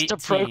 plus Attempts 18. to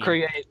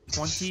procreate.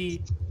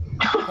 20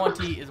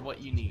 is what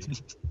you need.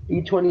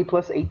 E20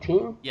 plus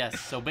 18? Yes,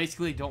 so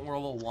basically don't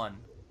roll a 1.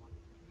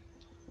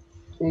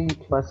 E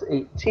plus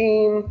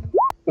 18.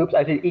 Oops,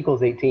 I did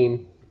equals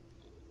 18.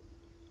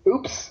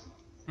 Oops.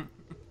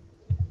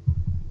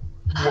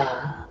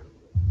 Whoa.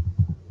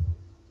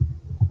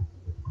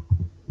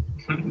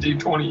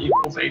 D20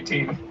 equals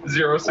 18.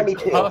 0, 6.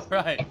 22. All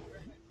right,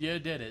 you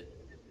did it.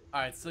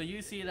 All right, so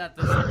you see that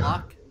this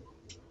block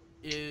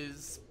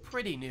is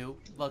pretty new.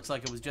 Looks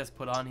like it was just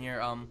put on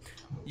here.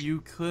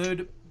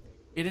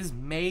 It is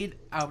made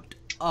out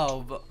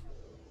of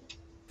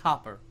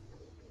copper.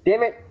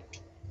 Damn it.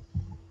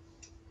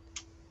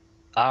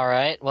 All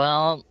right.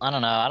 Well, I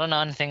don't know. I don't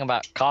know anything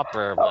about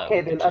copper. But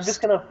Okay, then I'm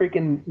just gonna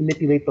freaking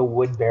manipulate the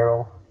wood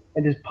barrel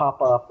and just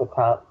pop off the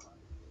top.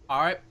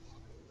 All right.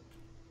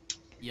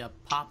 You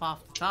pop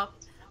off the top,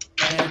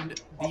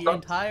 and the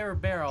entire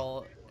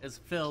barrel is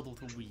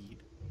filled with weed.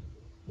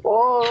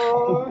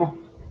 Oh!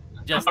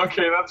 Just,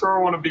 Okay, that's where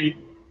I want to be.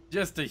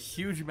 just a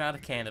huge amount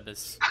of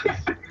cannabis.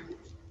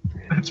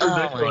 That's Oh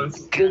my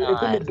ridiculous. It's in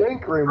the God.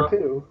 dank room,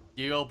 too.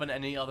 Do you open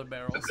any other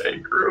barrels?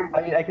 Dank room.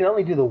 I mean, I can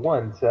only do the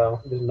one, so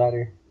it doesn't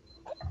matter.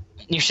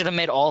 You should have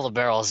made all the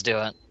barrels do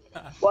it.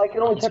 Well, I can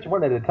only touch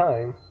one at a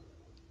time.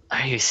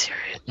 Are you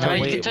serious? No, No,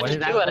 wait, you can what touch is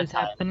two at a What's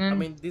time. happening? I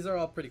mean, these are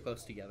all pretty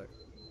close together.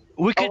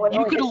 We could, Oh, I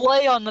you could know.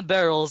 lay on the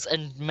barrels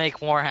and make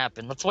more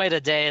happen. Let's wait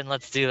a day and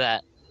let's do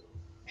that.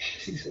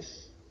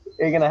 Jesus.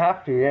 You're gonna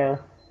have to, yeah.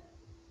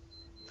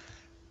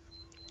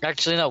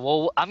 Actually, no.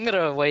 Well, I'm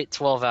gonna wait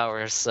 12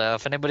 hours. So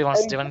if anybody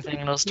wants to do anything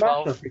in those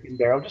 12, Smash the freaking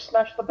barrel. Just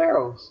smash the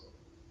barrels.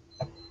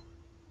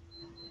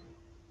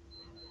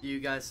 Do you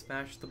guys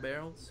smash the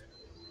barrels?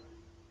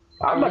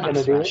 I'm not I'm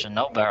gonna do it. smashing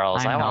no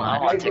barrels. I I'm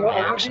want not. to take my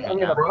action. I'm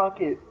gonna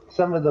pocket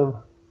some of the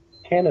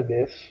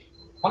cannabis.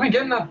 Let me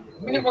get in that.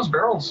 Let me get those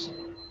barrels.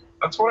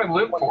 That's what I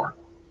live for.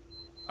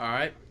 All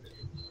right.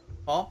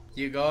 Paul,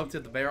 you go up to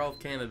the barrel of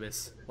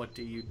cannabis. What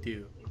do you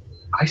do?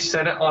 I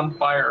set it on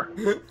fire.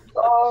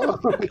 Oh!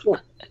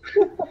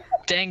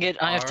 Dang it!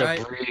 I have to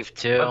Alright. breathe Let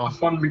too. the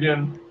fun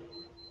begin.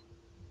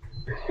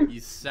 You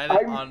set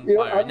it on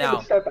fire. I'm Now,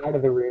 gonna step out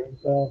of the room.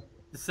 So.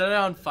 to set it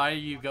on fire,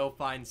 you go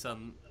find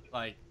some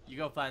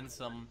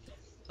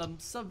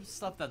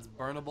stuff that's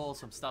burnable,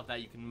 some stuff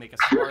that you can make a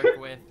spark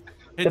with.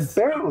 It's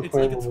barrel's it's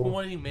like a flammable.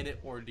 20-minute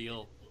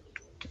ordeal,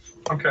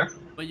 Okay.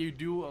 but you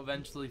do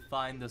eventually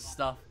find the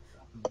stuff,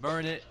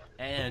 burn it,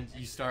 and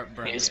you start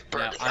burning. He's it.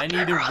 Now, burning I the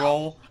need to barrel.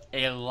 roll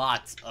a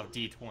lot of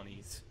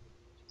d20s,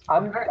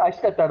 I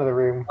stepped out of the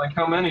room. Like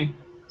how many?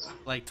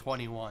 like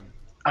 21.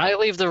 I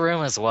leave the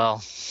room as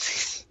well.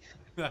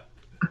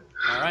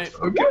 All right.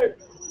 Okay.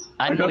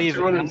 I'm got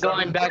leaving. I'm going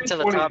 207. back to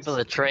the top 320s. of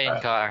the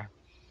train car.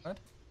 What?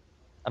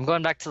 I'm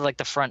going back to like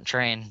the front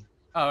train.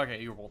 Oh,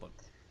 okay. You rolled them.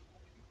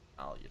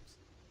 I'll use.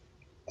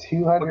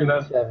 Look at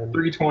that. 207.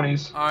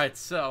 320s. All right.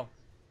 So.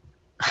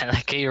 I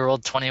like how you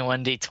rolled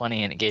 21 d20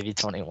 and it gave you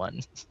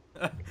 21.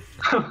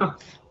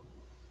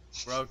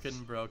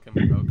 Broken.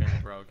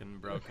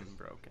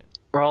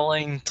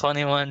 Rolling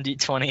 21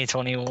 d20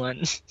 21.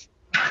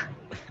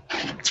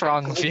 What's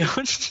wrong with you?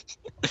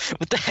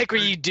 What the heck were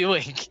you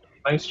doing?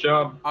 Nice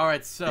job. All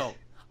right, so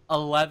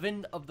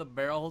 11 of the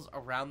barrels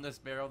around this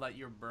barrel that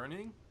you're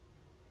burning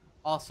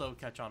also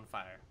catch on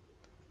fire.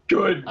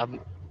 Good.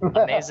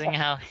 Amazing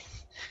how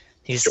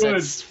he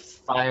sets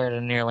fire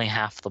to nearly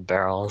half the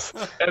barrels.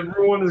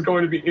 Everyone is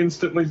going to be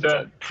instantly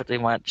dead. Pretty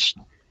much.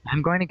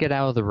 I'm going to get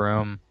out of the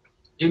room.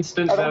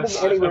 Instant I don't death.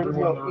 think anyone Everyone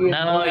in the will room. eat-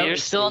 No, Yeah. you're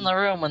still in the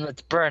room when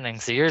it's burning,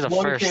 so you're the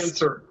One first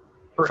cancer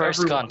for first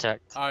everyone.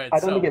 contact. All right, I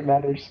don't so think it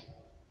matters.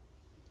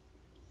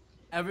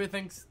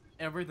 everything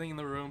in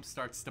the room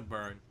starts to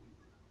burn.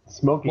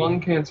 Smoking.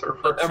 Lung cancer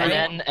for And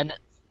everyone.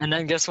 And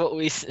then guess what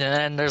and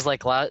then there's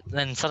like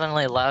then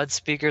suddenly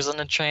loudspeakers on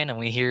the train and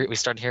we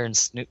start hearing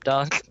Snoop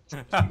Dogg.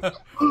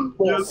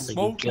 Yes.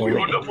 Smoke.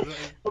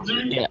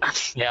 Yeah,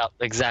 yeah,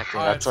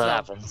 exactly. Alright, That's what so-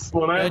 happens.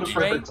 Well, I have The the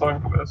perfect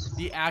song for this.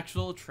 The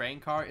actual train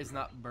car is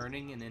not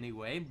burning in any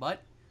way,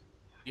 but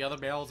the other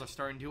barrels are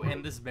starting to,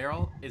 and this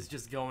barrel is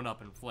just going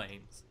up in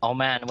flames. Oh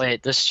man,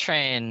 wait, this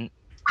train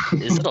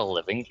is it a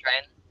living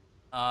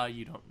train?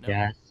 You don't know.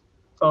 Yes.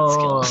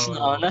 Oh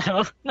Oh,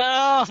 no,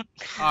 no!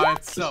 All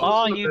right, so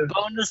Oh, you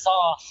boned us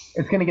off.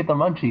 it's gonna get the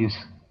munchies.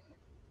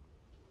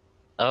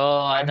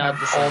 Oh, I know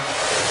this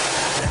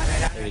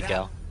one. There we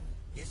go.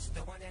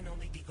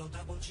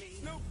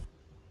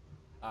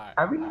 all right.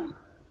 Are we?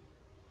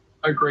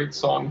 A great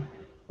song.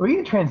 Are we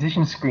gonna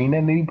transition screen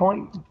at any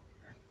point?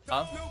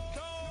 Huh?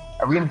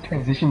 Are we gonna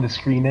transition the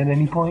screen at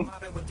any point?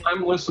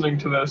 I'm listening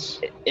to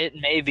this. It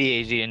may be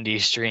a D&D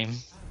stream.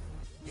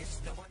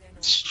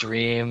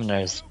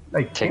 There's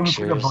Like, can we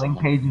put a Pictures. blank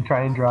page and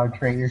try and draw a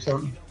train or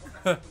something?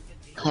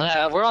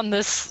 we're on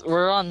this.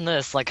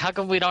 Like, how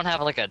come we don't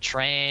have like a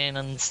train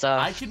and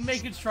stuff? I can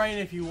make a train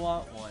if you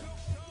want one.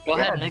 Go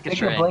ahead Yeah, and make a take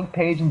train. a blank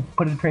page and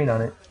put a train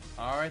on it.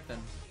 All right then.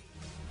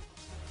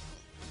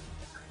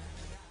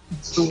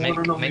 It's the Make- one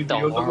and only make the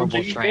DODG.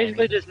 horrible train.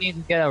 Basically, just need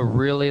to get a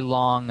really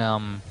long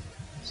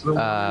It's the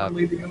one and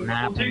only DODG.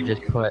 map and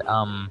just put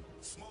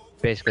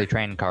basically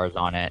train cars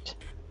on it.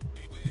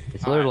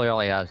 It's Alright. literally all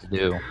he has to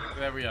do.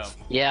 There we go.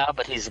 Yeah,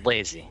 but he's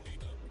lazy.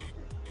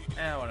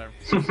 Whatever.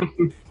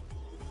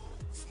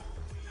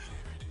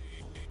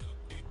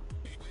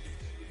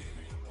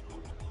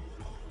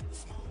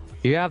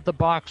 You have the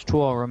box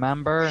tool,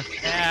 remember?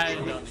 Yeah, I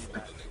don't need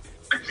that.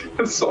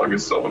 This song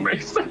is so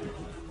amazing.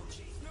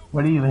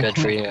 What are you Good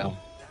for listening? you.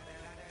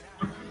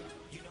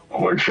 Oh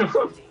my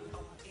god.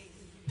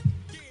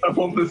 I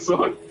love this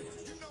song.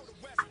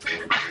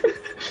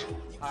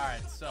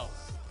 Alright, so.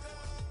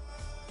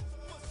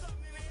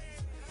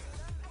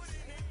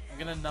 I'm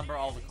gonna number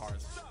all the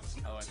cars.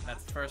 Oh, wait,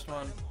 that's the first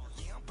one.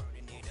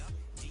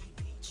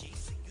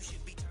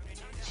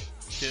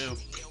 2.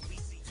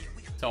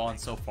 So on and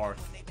so forth.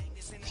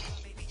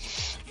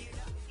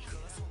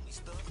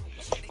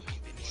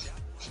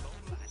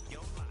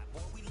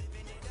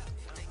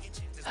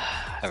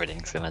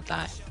 Everything's gonna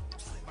die.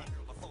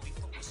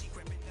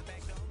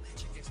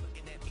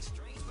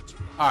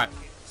 Alright.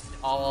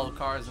 All the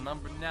cars are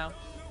numbered now.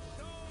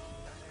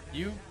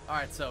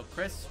 Alright, so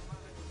Chris,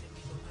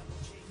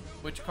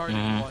 which car did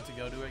you want to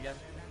go to again?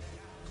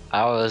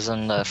 I was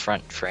in the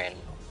front train.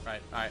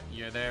 Right, alright,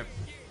 you're there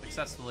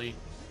successfully,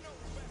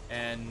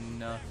 and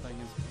nothing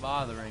is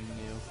bothering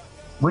you.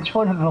 Which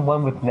one is the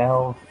one with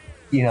now,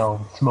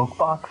 smoke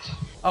box?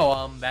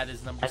 Oh, that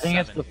is number I think 7.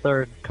 it's the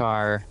third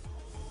car.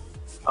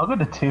 I'll go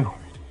to 2.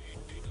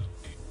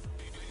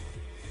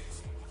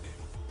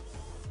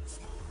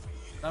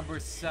 Number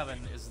 7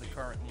 is the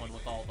current one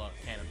with all the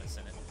cannabis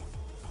in it.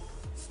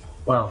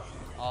 Well,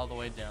 All the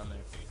way down there.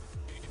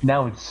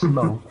 now it's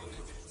smoke.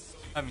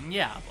 I mean,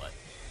 yeah, but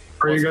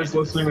Are you guys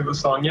listening to the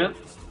song yet?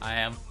 I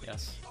am,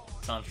 yes.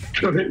 It's on.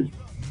 Good.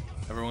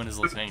 Everyone is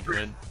listening to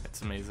it.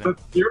 It's amazing.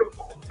 That's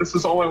beautiful. This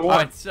is all I want.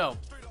 Alright, so,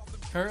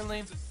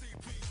 currently,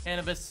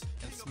 cannabis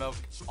and smoke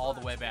all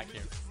the way back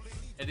here.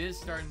 It is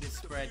starting to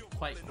spread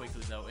quite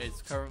quickly, though.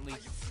 It's currently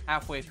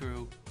halfway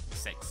through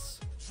 6.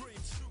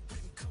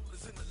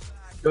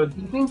 Good.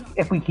 Do you think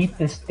if we keep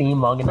this theme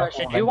long enough,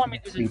 Question, we'll do you want me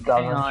eventually to sleep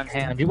hang on on,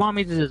 hang on. Do you want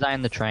me to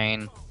design the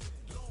train?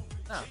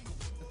 No,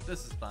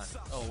 this is fine.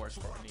 It'll work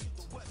for our needs.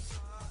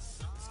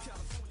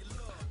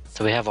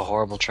 Do we have a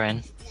horrible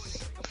train?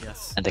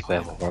 Yes. I think we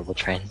have a horrible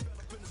train.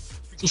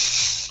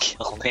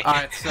 Kill me.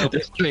 Alright, so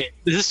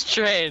This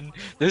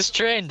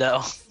train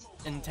though.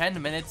 in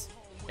 10 minutes,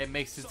 it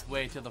makes its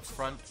way to the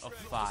front of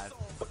 5.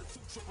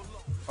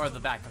 Or the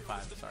back of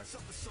 5, sorry.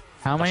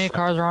 How many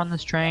cars are on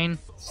this train?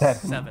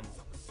 7.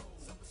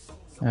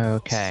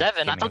 Okay.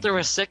 7? I thought there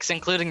were 6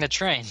 including the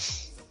train.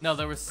 No,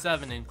 there were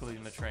 7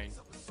 including the train.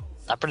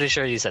 I'm pretty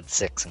sure you said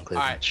 6 including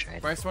the Alright, train.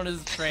 first one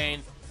is the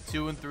train.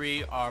 2 and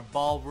 3 are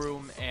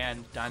ballroom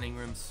and dining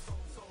rooms,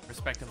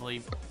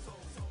 respectively.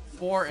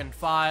 4 and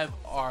 5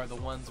 are the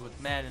ones with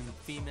men and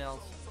females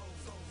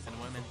and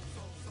women.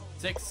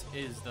 6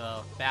 is the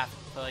bath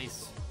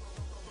place,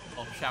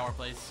 well, shower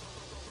place,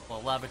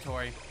 well,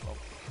 lavatory, well,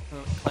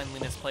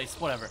 cleanliness place,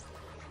 whatever.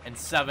 And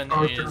 7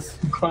 is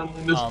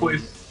Cleanliness,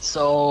 please.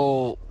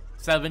 So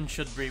 7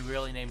 should be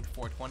really named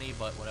 420,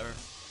 but whatever.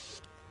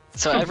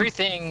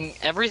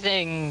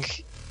 everything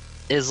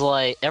is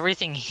like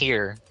everything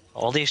here.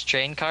 All these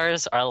train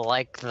cars are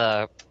like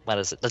the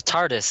the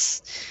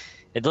TARDIS.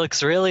 It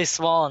looks really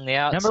small on the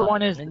outside. Number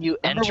one is- and you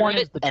number enter one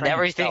is it, the and train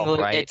everything itself,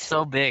 right? it's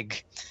so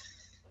big.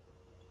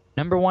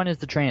 Number 1 is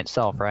the train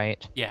itself,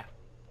 right? Yeah,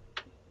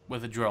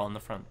 with a drill in the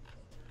front.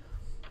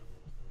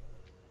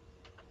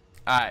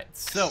 Alright,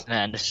 so,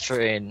 Man, this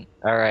train.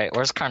 All right,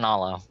 where's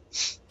Carnalo?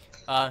 he's Is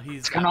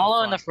at the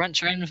Carnalo in the front. front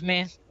train with me?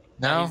 Yeah,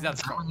 No, he's at the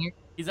Is that front. one here?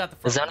 He's at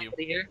the Is front that with you.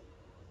 anybody here?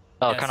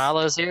 Oh, Yes.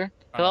 Carnalo's here.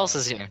 Who else Carnalo.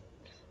 is here?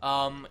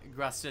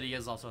 Grass City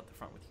is also at the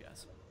front with you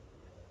guys.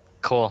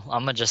 Cool.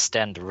 I'm gonna just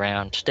stand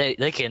around. They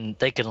can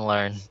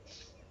learn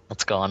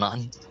what's going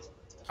on.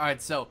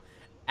 Alright, so,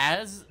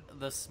 as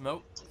the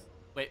smoke...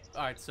 Wait,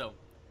 alright, so...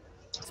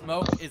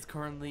 Smoke is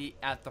currently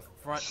at the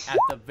front, at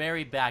the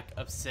very back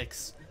of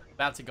 6,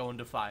 about to go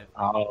into 5.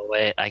 Oh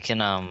wait, I can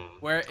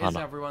Where hold is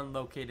on. everyone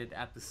located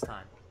at this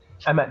time?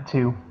 I'm at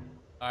 2.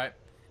 Alright.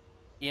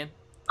 Ian?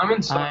 I'm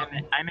in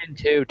 7. I'm in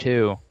 2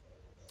 too.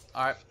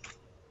 Alright.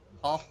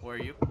 Paul, where are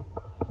you?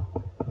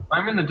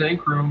 I'm in the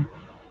dank room,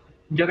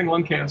 getting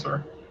lung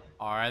cancer.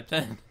 Alright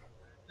then.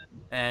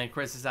 And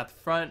Chris is at the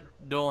front.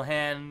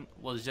 Dualhan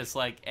was just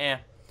like, eh.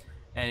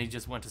 And he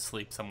just went to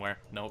sleep somewhere.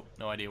 No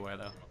idea where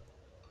though.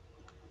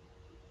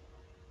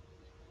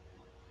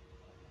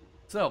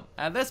 So,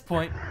 at this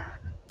point,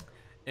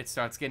 it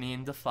starts getting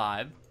into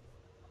 5.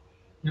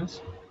 Yes.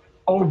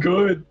 Oh,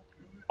 good.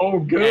 Oh,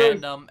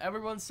 good. And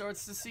everyone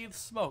starts to see the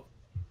smoke.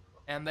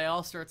 And they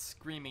all start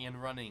screaming and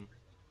running.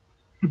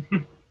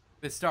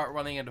 They start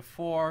running into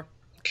 4.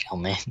 Kill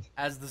me.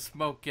 As the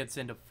smoke gets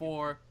into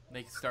 4,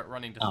 they start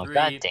running to Oh 3.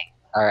 god dang.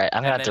 All right,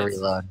 I'm gonna And have to then it's-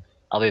 reload.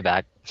 I'll be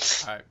back.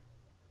 Alright.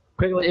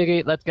 Quickly,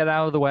 Iggy, let's get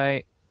out of the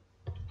way.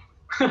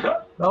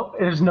 Oh,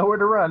 there's nowhere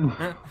to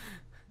run.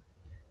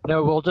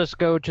 No, we'll just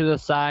go to the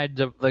sides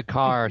of the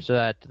car so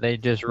that they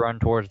just run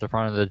towards the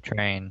front of the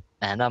train.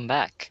 And I'm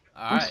back.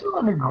 We're Alright. still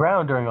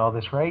underground during all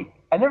this, right?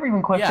 I never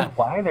even questioned Yeah.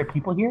 why are there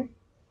people here.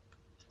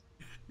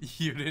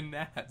 You didn't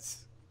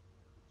ask.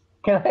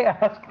 Can I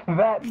ask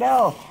that?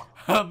 No.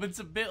 It's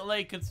a bit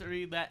late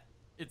considering that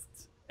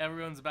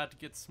everyone's about to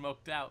get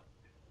smoked out.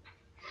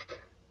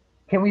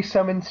 Can we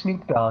summon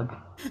Snoop Dogg?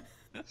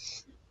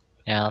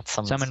 Yeah, let's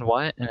summon. Summon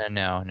what?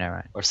 No, never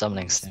mind. Or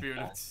summoning The Snoop spirit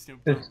Dogg. of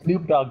Snoop The Dogg.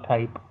 Snoop Dogg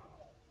type.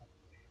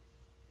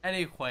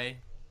 Anyway,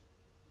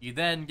 you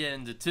then get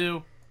into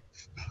 2,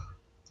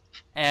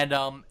 and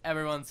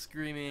everyone's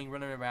screaming,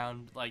 running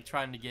around, like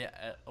trying to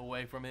get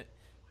away from it.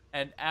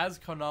 And as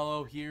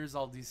Konalo hears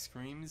all these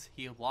screams,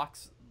 he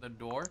locks the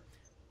door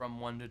from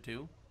 1 to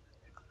 2.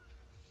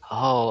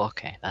 Oh,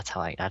 okay. That's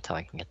how I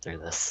can get through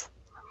this.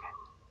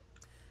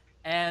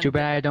 And Too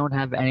bad I don't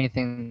have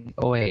anything.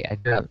 Oh wait, I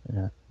do have.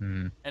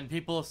 and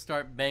people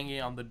start banging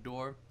on the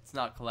door. It's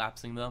not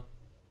collapsing though.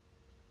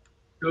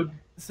 Good.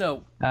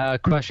 So,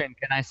 Question: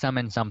 Can I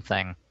summon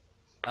something?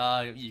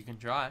 you can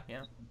try,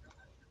 yeah.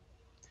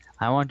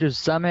 I want to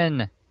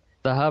summon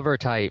the hover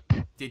type.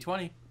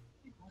 D20.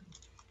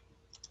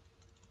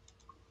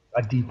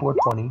 A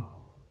D420.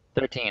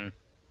 13.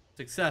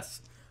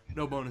 Success.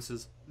 No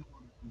bonuses.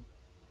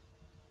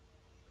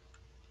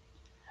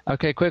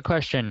 Okay, quick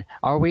question: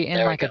 Are we in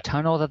There we like a go.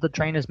 tunnel that the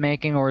train is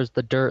making, or is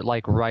the dirt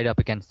like right up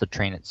against the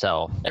train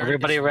itself?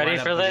 Everybody It's ready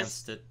right for up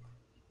this? against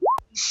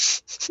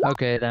it.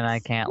 Okay, then I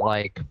can't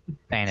like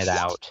fan it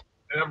out.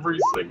 Every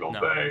single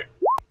No. day.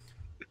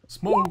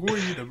 Smoke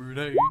weed every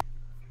day.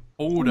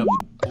 Hold up,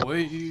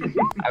 boy.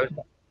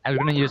 I was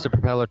gonna use the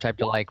propeller type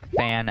to like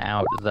fan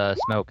out the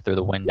smoke through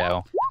the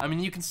window. I mean,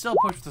 you can still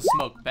push the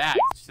smoke back.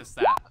 It's just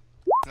that.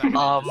 It's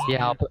not gonna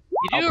Yeah, I'll, You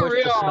I'll do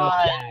push the smoke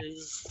back.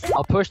 realize.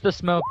 I'll push the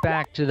smoke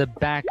back to the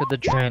back of the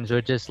train, so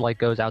it just like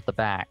goes out the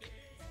back.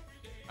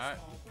 Alright,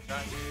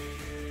 try.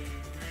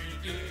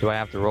 Do I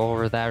have to roll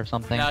over that or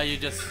something? Now you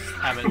just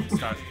have it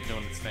start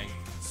doing its thing.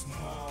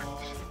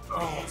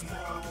 Oh,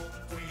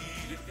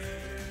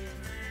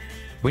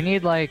 We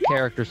need like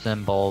character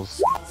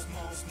symbols.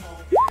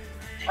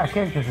 Our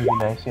characters would be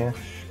nice, yeah.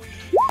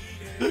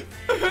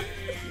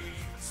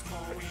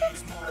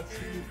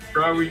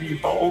 Gravity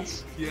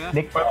Falls. Yeah.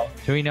 Nick, Well,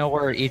 So we know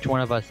where each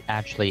one of us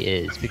actually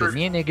is. Because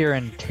me and Iggy are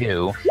in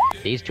 2.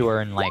 These 2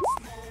 are in like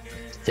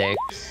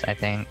 6, I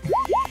think.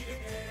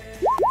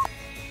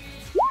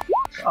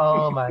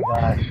 oh my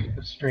gosh,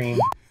 the stream.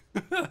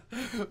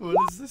 What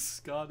is this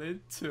got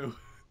into?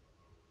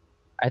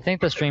 I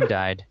think the stream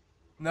died.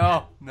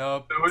 No.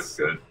 no, it's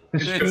good. The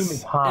It's stream good.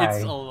 is high.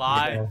 It's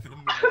alive.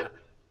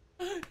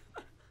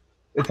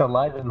 It's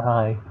alive and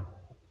high.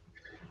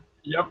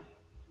 Yep.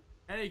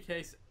 Any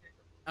case,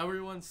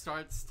 everyone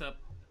starts to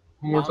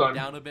One more calm time.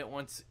 down a bit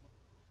once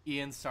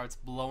Ian starts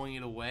blowing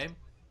it away.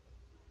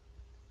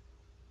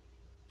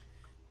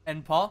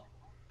 And Paul,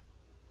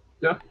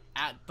 Yeah.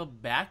 at the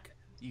back,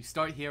 you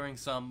start hearing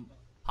some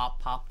pop,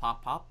 pop,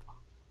 pop, pop.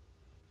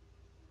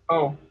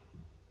 Oh,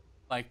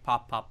 Like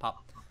pop, pop,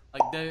 pop.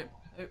 Like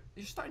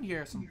you're starting to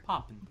hear some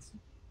poppins.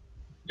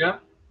 yeah.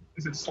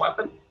 Is it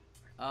slapping?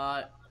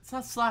 It's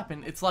not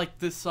slapping. It's like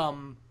this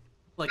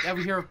like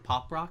ever hear of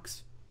pop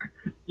rocks?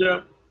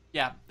 Yeah.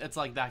 Yeah, it's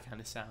like that kind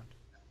of sound.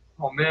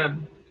 Oh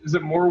man, is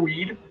it more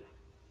weed?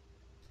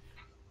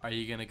 Are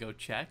you gonna go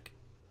check?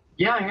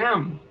 Yeah, I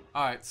am.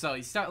 Alright, so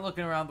you start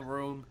looking around the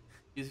room,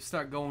 you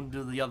start going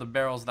to the other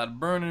barrels that are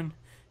burning,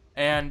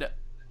 and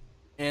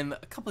in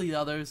a couple of the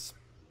others,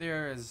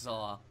 there is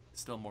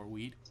still more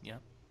weed, yeah.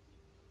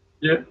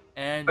 Yeah.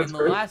 And That's in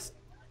great.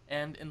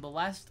 the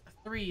last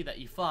 3 that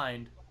you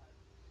find,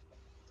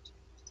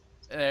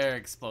 they're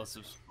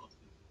explosives.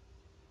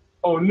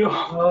 Oh no.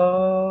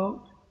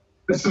 Oh,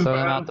 This is Throw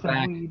them bad. out the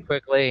back weed.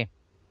 quickly.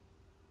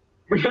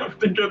 We have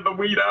to get the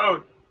weed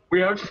out.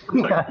 We have to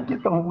protect. yeah,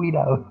 get the weed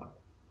out.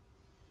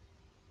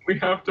 We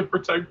have to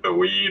protect the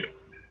weed.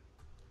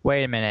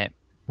 Wait a minute.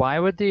 Why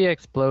would the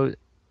explode?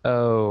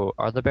 Oh,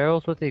 are the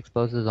barrels with the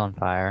explosives on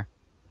fire?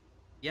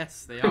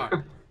 Yes, they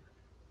are.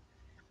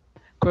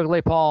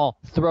 Quickly, Paul,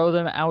 throw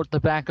them out the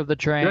back of the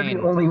You're the train.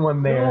 only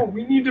one there. No,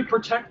 we need to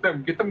protect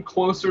them. Get them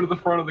closer to the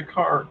front of the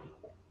car.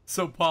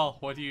 So, Paul,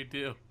 what do you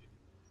do?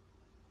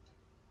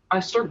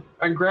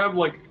 I grab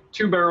like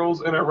 2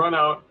 barrels and I run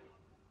out,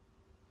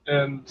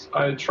 and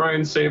I try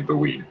and save the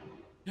weed.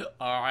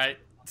 Alright.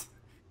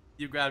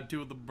 You grab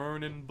 2 of the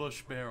burning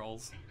bush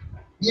barrels.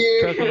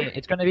 Trust me,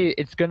 it's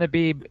gonna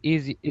be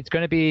easy. It's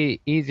gonna be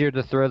easier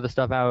to throw the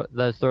stuff out,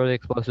 throw the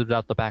explosives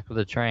out the back of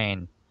the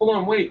train. Hold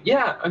on, wait.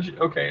 Yeah,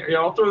 okay. Yeah,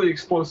 I'll throw the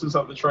explosives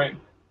out the train.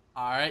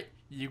 Alright,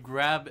 you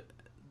grab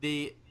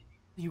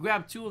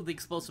 2 of the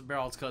explosive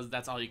barrels because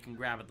that's all you can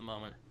grab at the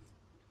moment.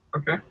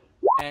 Okay.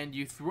 And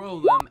you throw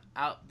them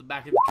out the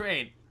back of the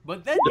train.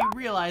 But then you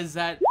realize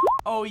that,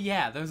 oh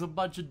yeah, there's a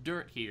bunch of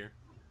dirt here.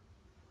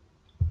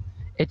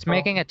 It's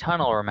making a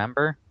tunnel,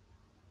 remember?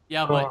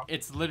 Yeah, but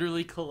it's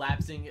literally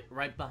collapsing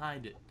right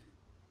behind it.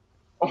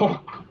 Oh.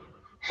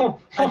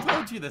 I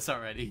told you this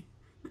already.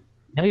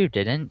 No, you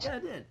didn't. Yeah, I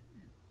did.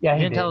 Yeah, You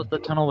he didn't tell us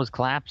did. the tunnel was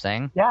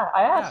collapsing. Yeah,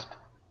 I asked.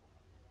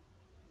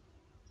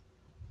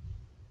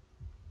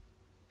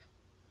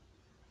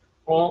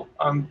 Well,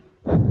 I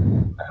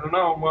don't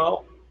know.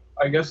 Well,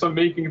 I guess I'm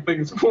making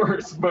things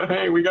worse. But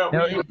hey, we got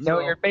No, weed. no, so-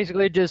 you're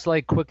basically just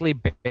like quickly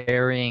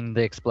burying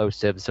the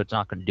explosives, so it's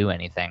not gonna do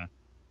anything.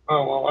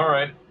 Oh well, all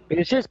right.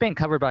 It's just being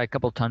covered by a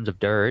couple tons of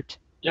dirt.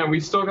 Yeah, we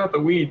still got the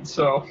weed,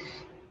 so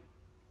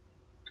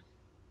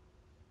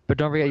But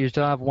don't forget, you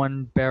still have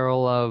 1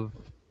 barrel of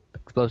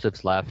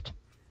explosives left.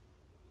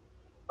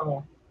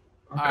 Oh.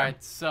 Okay.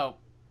 Alright, so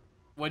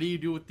what do you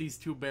do with these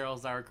 2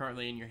 barrels that are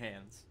currently in your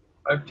hands?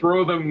 I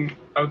throw them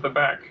out the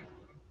back.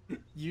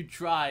 You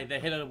try, they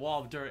hit a wall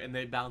of dirt and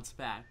they bounce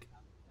back.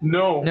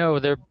 No.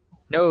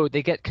 No,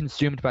 they get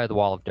consumed by the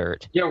wall of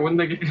dirt. Yeah, when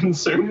they get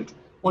consumed.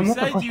 Well, You you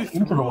have to said push you it into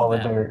the threw wall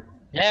of them. dirt.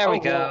 There we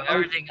Oh, go. well,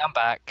 Everything, I'm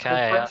back. I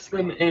Hey, press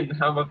them in.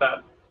 How about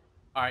that?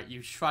 Alright,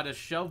 you try to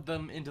shove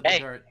them into the Hey.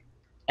 dirt.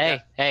 hey,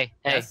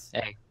 Yes.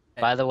 hey.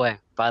 By the way,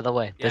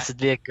 Yeah. this would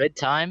be a good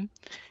time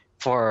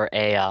for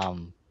a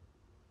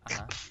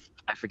Uh-huh.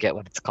 I forget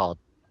what it's called.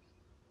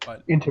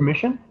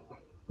 Intermission?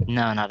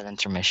 No, not an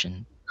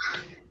intermission.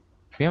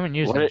 We haven't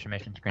used What an it-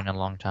 intermission screen in a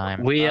long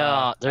time. We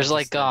I there's just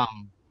like did.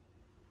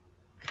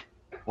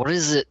 what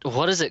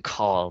is it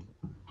called?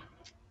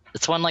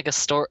 It's one like a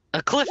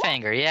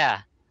cliffhanger,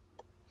 yeah.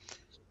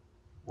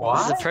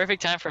 This is the What?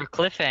 perfect time for a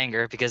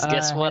cliffhanger because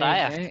guess what I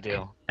have to Nick.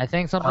 do? I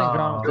think something's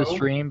wrong with the Oh.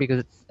 stream because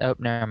it's... Oh,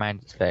 never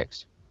mind, it's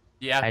fixed.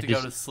 You have I to go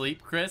just- to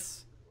sleep,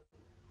 Chris?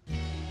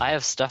 I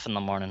have stuff in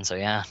the morning, so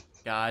yeah.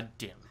 God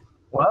damn it.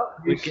 Well,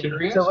 Are you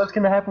serious? so what's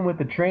gonna happen with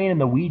the train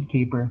and the weed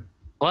keeper?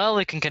 Well,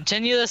 we can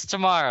continue this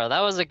tomorrow.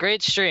 That was a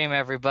great stream,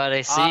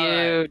 everybody. See you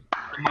Alright.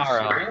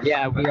 tomorrow. Serious?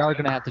 Yeah, we are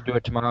gonna have to do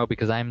it tomorrow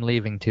because I'm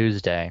leaving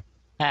Tuesday.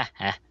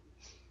 Alright.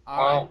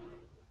 Well,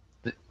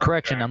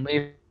 Correction, I'm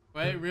leaving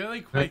Wait,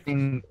 really quick.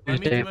 Tuesday. Let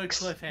me do a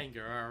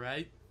cliffhanger,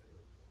 alright?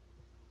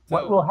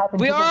 What will happen?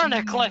 We to are the on a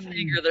weed?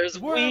 cliffhanger. There's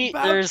We're wheat.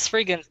 about- There's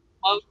friggin'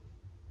 smoke.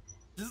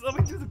 Just let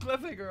me do the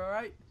cliffhanger,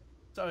 alright?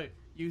 So,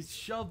 you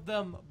shove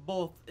them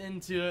both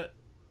into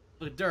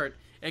the dirt,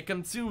 it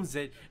consumes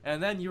it,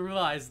 and then you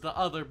realize the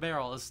other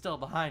barrel is still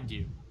behind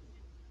you.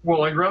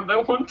 well, I grabbed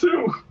that one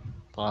too.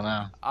 Well,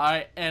 no.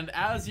 Alright, and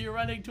as you're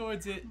running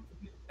towards it,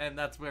 and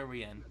that's where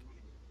we end.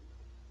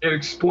 It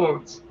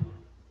explodes,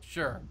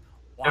 Sure.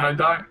 and I not?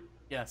 die.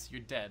 Yes,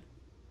 you're dead.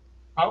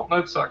 Oh,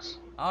 that sucks.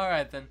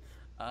 Alright then.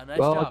 Nice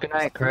Well, job. good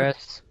night,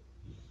 Chris.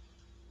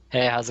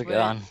 Hey, how's it Wait,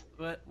 going?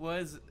 what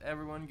is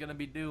everyone gonna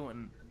be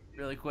doing?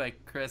 Really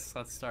quick, Chris,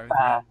 let's start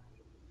with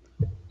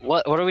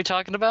What are we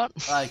talking about?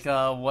 you. Like,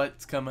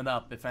 what's coming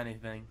up, if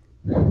anything?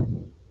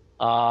 You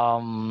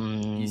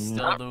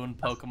still doing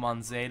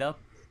Pokemon Zeta?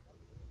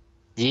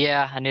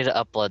 Yeah, I need to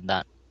upload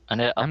that. I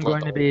need to upload I'm going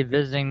the- to be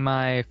visiting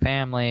my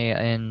family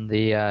in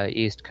the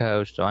East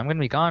Coast, so I'm going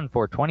to be gone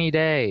for 20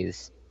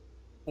 days.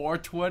 For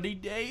 20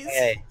 days?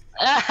 Hey.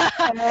 You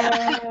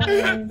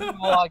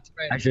walked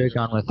right I should have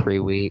gone with 3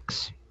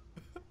 weeks.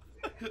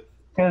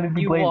 Gonna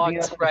be You playing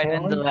walked Zeta right with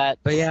the into family? that.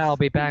 But yeah, I'll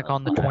be back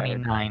on the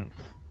 29th.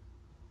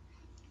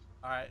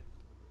 Alright.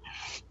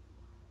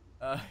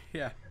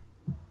 Yeah.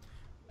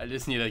 I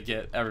just need to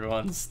get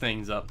everyone's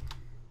things up.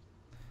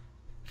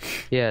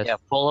 Yes. Yeah,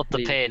 pull up the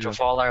Please page do. with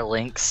all our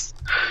links.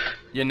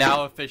 You're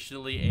now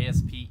officially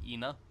ASP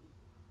Ina.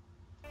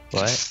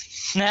 What?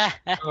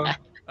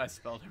 I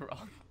spelled it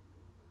wrong.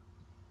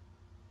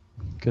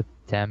 Good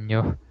damn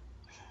you.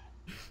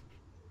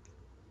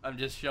 I'm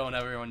just showing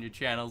everyone your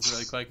channels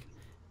really quick.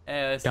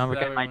 Hey, this Don't is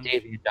forget my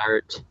everyone's-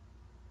 DeviantArt.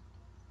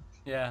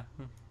 Yeah.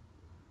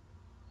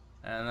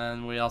 And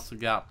then we also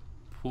got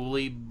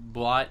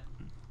Poolybot.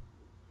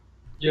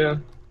 Yeah.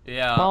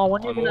 Yeah. Paul,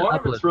 when are you on- A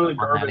lot of it's really Upload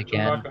on that garbage.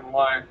 I'm not again. gonna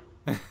lie.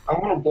 I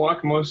want to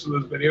block most of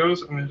those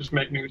videos and then just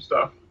make new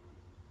stuff.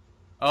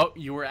 Oh,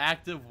 you were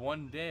active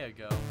 1 day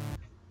ago.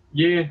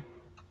 Yeah, You didn't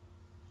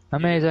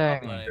Amazing.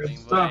 upload good anything,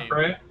 stuff, but-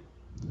 right?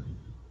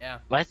 Yeah.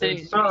 My thing,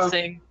 Good stuff.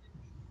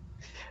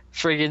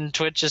 friggin'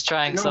 Twitch is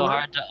trying You know so what?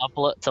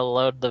 hard to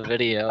load the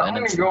video, I'm and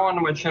gonna it's go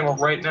onto my channel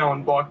right now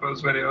and block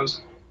those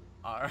videos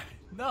Alright.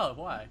 No,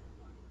 why?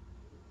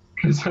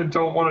 because I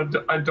don't want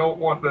to. I don't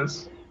want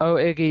this. Oh,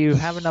 Iggy, you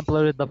haven't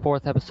uploaded the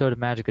 4th episode of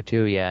Magica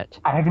 2 yet.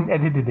 I haven't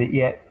edited it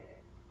yet.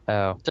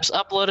 Oh. just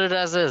upload it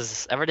as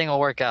is. Everything will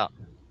work out.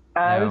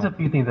 There's No. a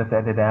few things I have to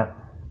edit out.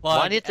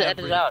 Why do you have to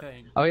edit it out?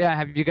 everything. Oh yeah,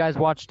 have you guys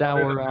watched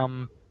our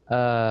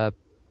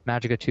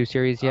Magica 2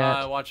 series yet?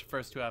 I watched the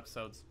first 2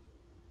 episodes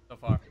so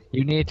far.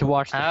 You need to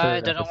watch the 3rd I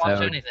didn't watch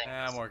episode. anything.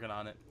 Yeah, I'm working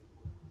on it.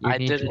 You I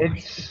need didn't- To,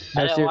 It's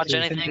I didn't watch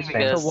seriously, anything you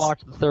need because to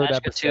watch the 3rd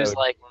Magic 2 is episode.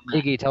 like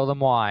Iggy, tell them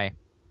why.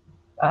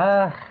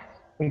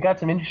 we got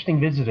some interesting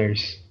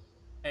visitors.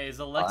 Hey, is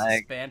Alexis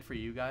Like- banned for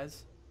you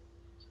guys?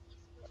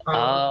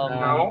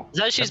 No. Is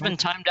that she's been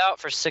timed out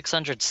for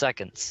 600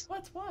 seconds.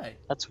 What? Why?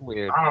 That's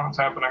weird. I don't know what's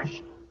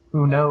happening.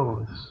 Who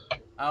knows?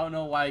 I don't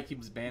know why he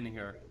keeps banning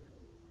her.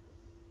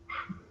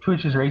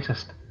 Twitch is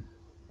racist.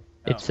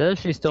 Oh. It says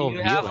she's still Do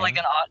you have viewing. like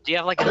an do you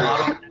have like an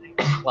auto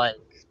like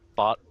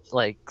bot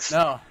like?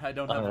 No, I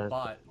don't have a Uh,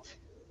 bot.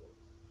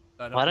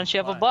 I Why don't you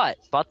have a why. bot?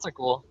 Bots are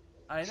cool.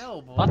 I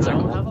know, but Bots I are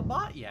don't cool. have a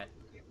bot yet.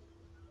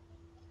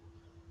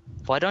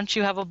 Why don't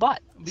you have a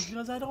bot?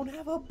 Because I don't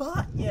have a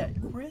bot yet,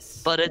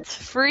 Chris. But it's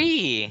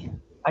free.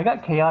 I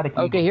got chaotic.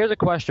 Okay, evil. here's a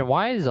question.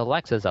 Why is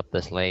Alexis up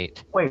this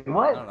late? Wait,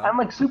 what? I don't know. I'm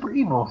like super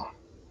evil.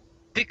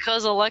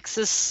 Because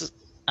Alexis,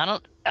 I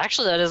don't.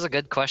 Actually, that is a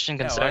good question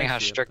Yeah, why considering is how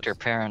she up strict her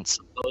this- parents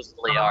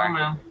supposedly I don't know, are.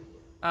 man.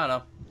 I don't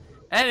know.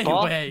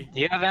 Paul, Anyway,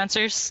 do you have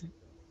answers?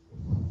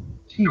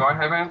 Do I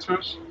have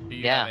answers? Do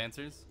you Yeah. have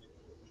answers?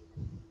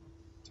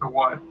 To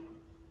what? For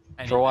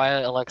Anything. why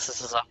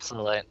Alexis is up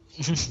so late.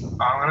 I'm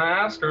gonna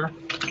ask her.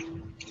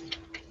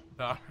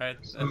 All right.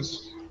 This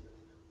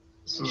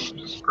is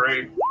just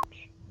great.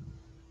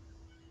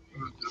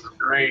 This is just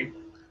great.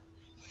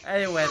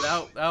 Anyway,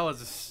 that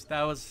was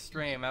a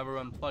stream.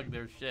 Everyone plugged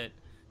their shit.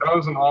 That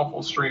was an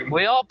awful stream.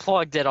 We all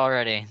plugged it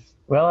already.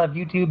 Well, if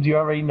YouTube's, you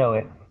already know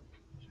it.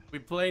 We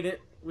played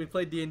it. We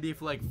played D&D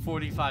for like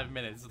 45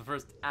 minutes. The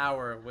first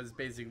hour was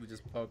basically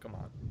just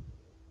Pokemon.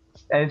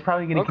 And it's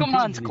probably going to Pokemon's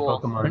continue to be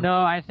cool. Pokemon.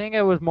 No, I think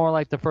it was more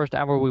like the first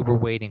hour we were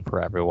waiting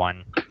for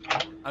everyone.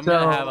 I'm So-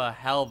 gonna have a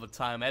hell of a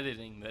time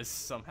editing this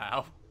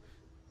somehow.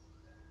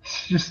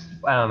 It's just,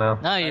 I don't know.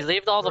 No, you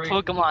leave all the Great.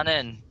 Pokemon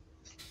in.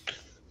 I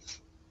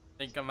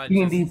think I might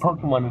D&D just,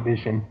 Pokemon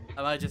Edition.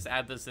 I might just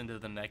add this into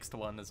the next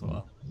one as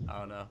well. I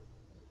don't know.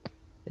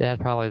 Yeah,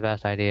 that's probably the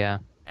best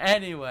idea.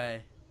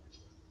 Anyway,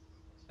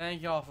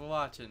 thank y'all for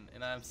watching,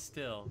 and I'm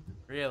still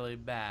really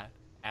bad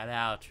at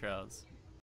outros.